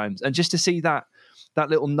many times. And just to see that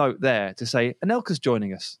little note there to say, Anelka's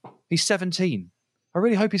joining us. He's 17. I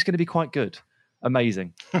really hope he's going to be quite good.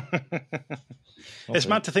 Amazing. It's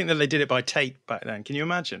mad to think that they did it by tape back then. Can you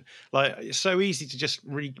imagine? Like, it's so easy to just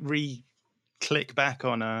click back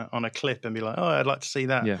on a clip and be like, oh, I'd like to see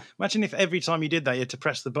that. Yeah. Imagine if every time you did that, you had to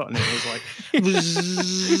press the button. It was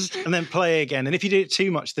like, and then play again. And if you did it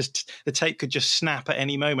too much, the tape could just snap at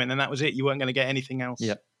any moment, and that was it. You weren't going to get anything else.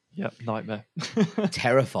 Yep, nightmare.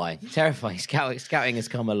 Terrifying. Scouting has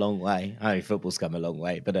come a long way. I mean, football's come a long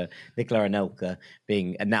way, but Nicola Anelka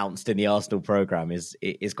being announced in the Arsenal programme is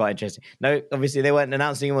quite interesting. No, obviously they weren't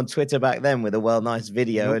announcing him on Twitter back then with a nice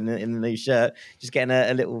video in the new shirt, just getting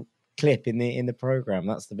a little clip in the program.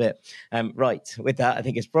 That's the bit. Right, with that, I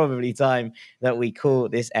think it's probably time that we call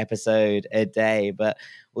this episode a day, but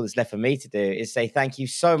all that's left for me to do is say thank you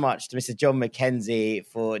so much to Mr. John McKenzie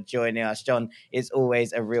for joining us. John, it's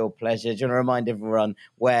always a real pleasure. Do you want to remind everyone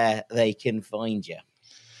where they can find you?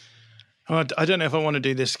 I don't know if I want to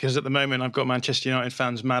do this, because at the moment I've got Manchester United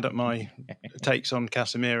fans mad at my takes on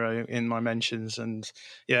Casemiro in my mentions, and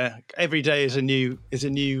yeah, every day is a new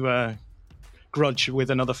grudge with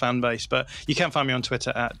another fan base. But you can find me on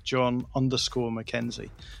Twitter at John_McKenzie.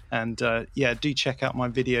 And do check out my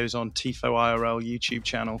videos on Tifo IRL YouTube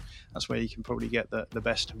channel. That's where you can probably get the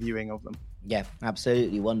best viewing of them. Yeah,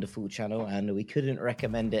 absolutely wonderful channel, and we couldn't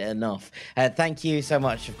recommend it enough. Thank you so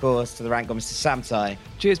much, of course, to the Rank on Mr. Sam Tighe.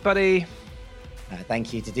 Cheers, buddy.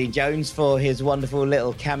 Thank you to Dean Jones for his wonderful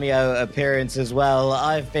little cameo appearance as well.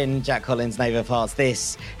 I've been Jack Collins, Knave of Hearts.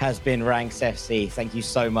 This has been Ranks FC. Thank you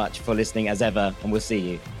so much for listening as ever, and we'll see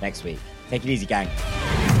you next week. Take it easy, gang.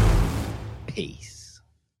 Peace.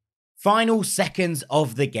 Final seconds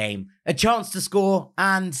of the game. A chance to score,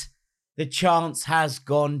 and the chance has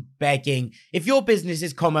gone begging. If your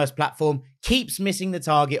business's commerce platform keeps missing the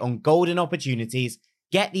target on golden opportunities,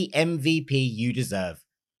 get the MVP you deserve.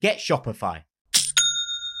 Get Shopify.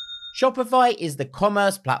 Shopify is the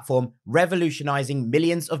commerce platform revolutionizing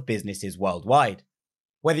millions of businesses worldwide.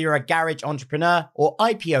 Whether you're a garage entrepreneur or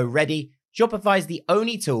IPO ready, Shopify is the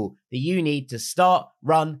only tool that you need to start,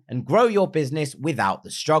 run, and grow your business without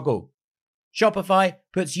the struggle. Shopify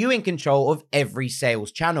puts you in control of every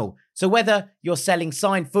sales channel. So whether you're selling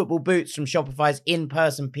signed football boots from Shopify's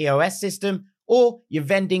in-person POS system, or you're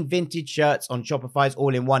vending vintage shirts on Shopify's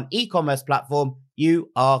all-in-one e-commerce platform,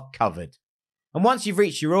 you are covered. And once you've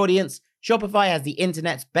reached your audience, Shopify has the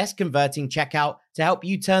internet's best converting checkout to help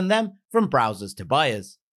you turn them from browsers to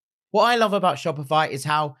buyers. What I love about Shopify is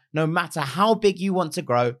how, no matter how big you want to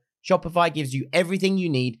grow, Shopify gives you everything you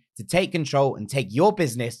need to take control and take your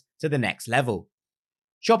business to the next level.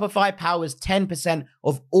 Shopify powers 10%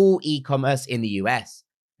 of all e-commerce in the US.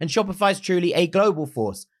 And Shopify is truly a global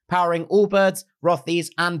force, powering Allbirds,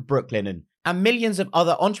 Rothy's, and Brooklinen, and millions of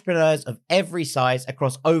other entrepreneurs of every size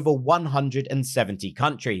across over 170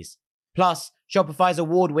 countries. Plus, Shopify's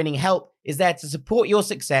award-winning help is there to support your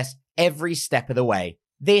success every step of the way.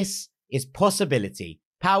 This is Possibility,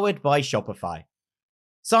 powered by Shopify.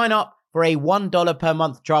 Sign up for a $1 per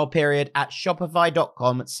month trial period at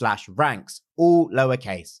shopify.com/ranks, all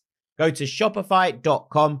lowercase. Go to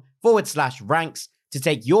shopify.com/ranks to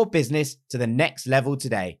take your business to the next level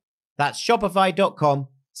today. That's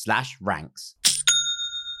shopify.com/ranks.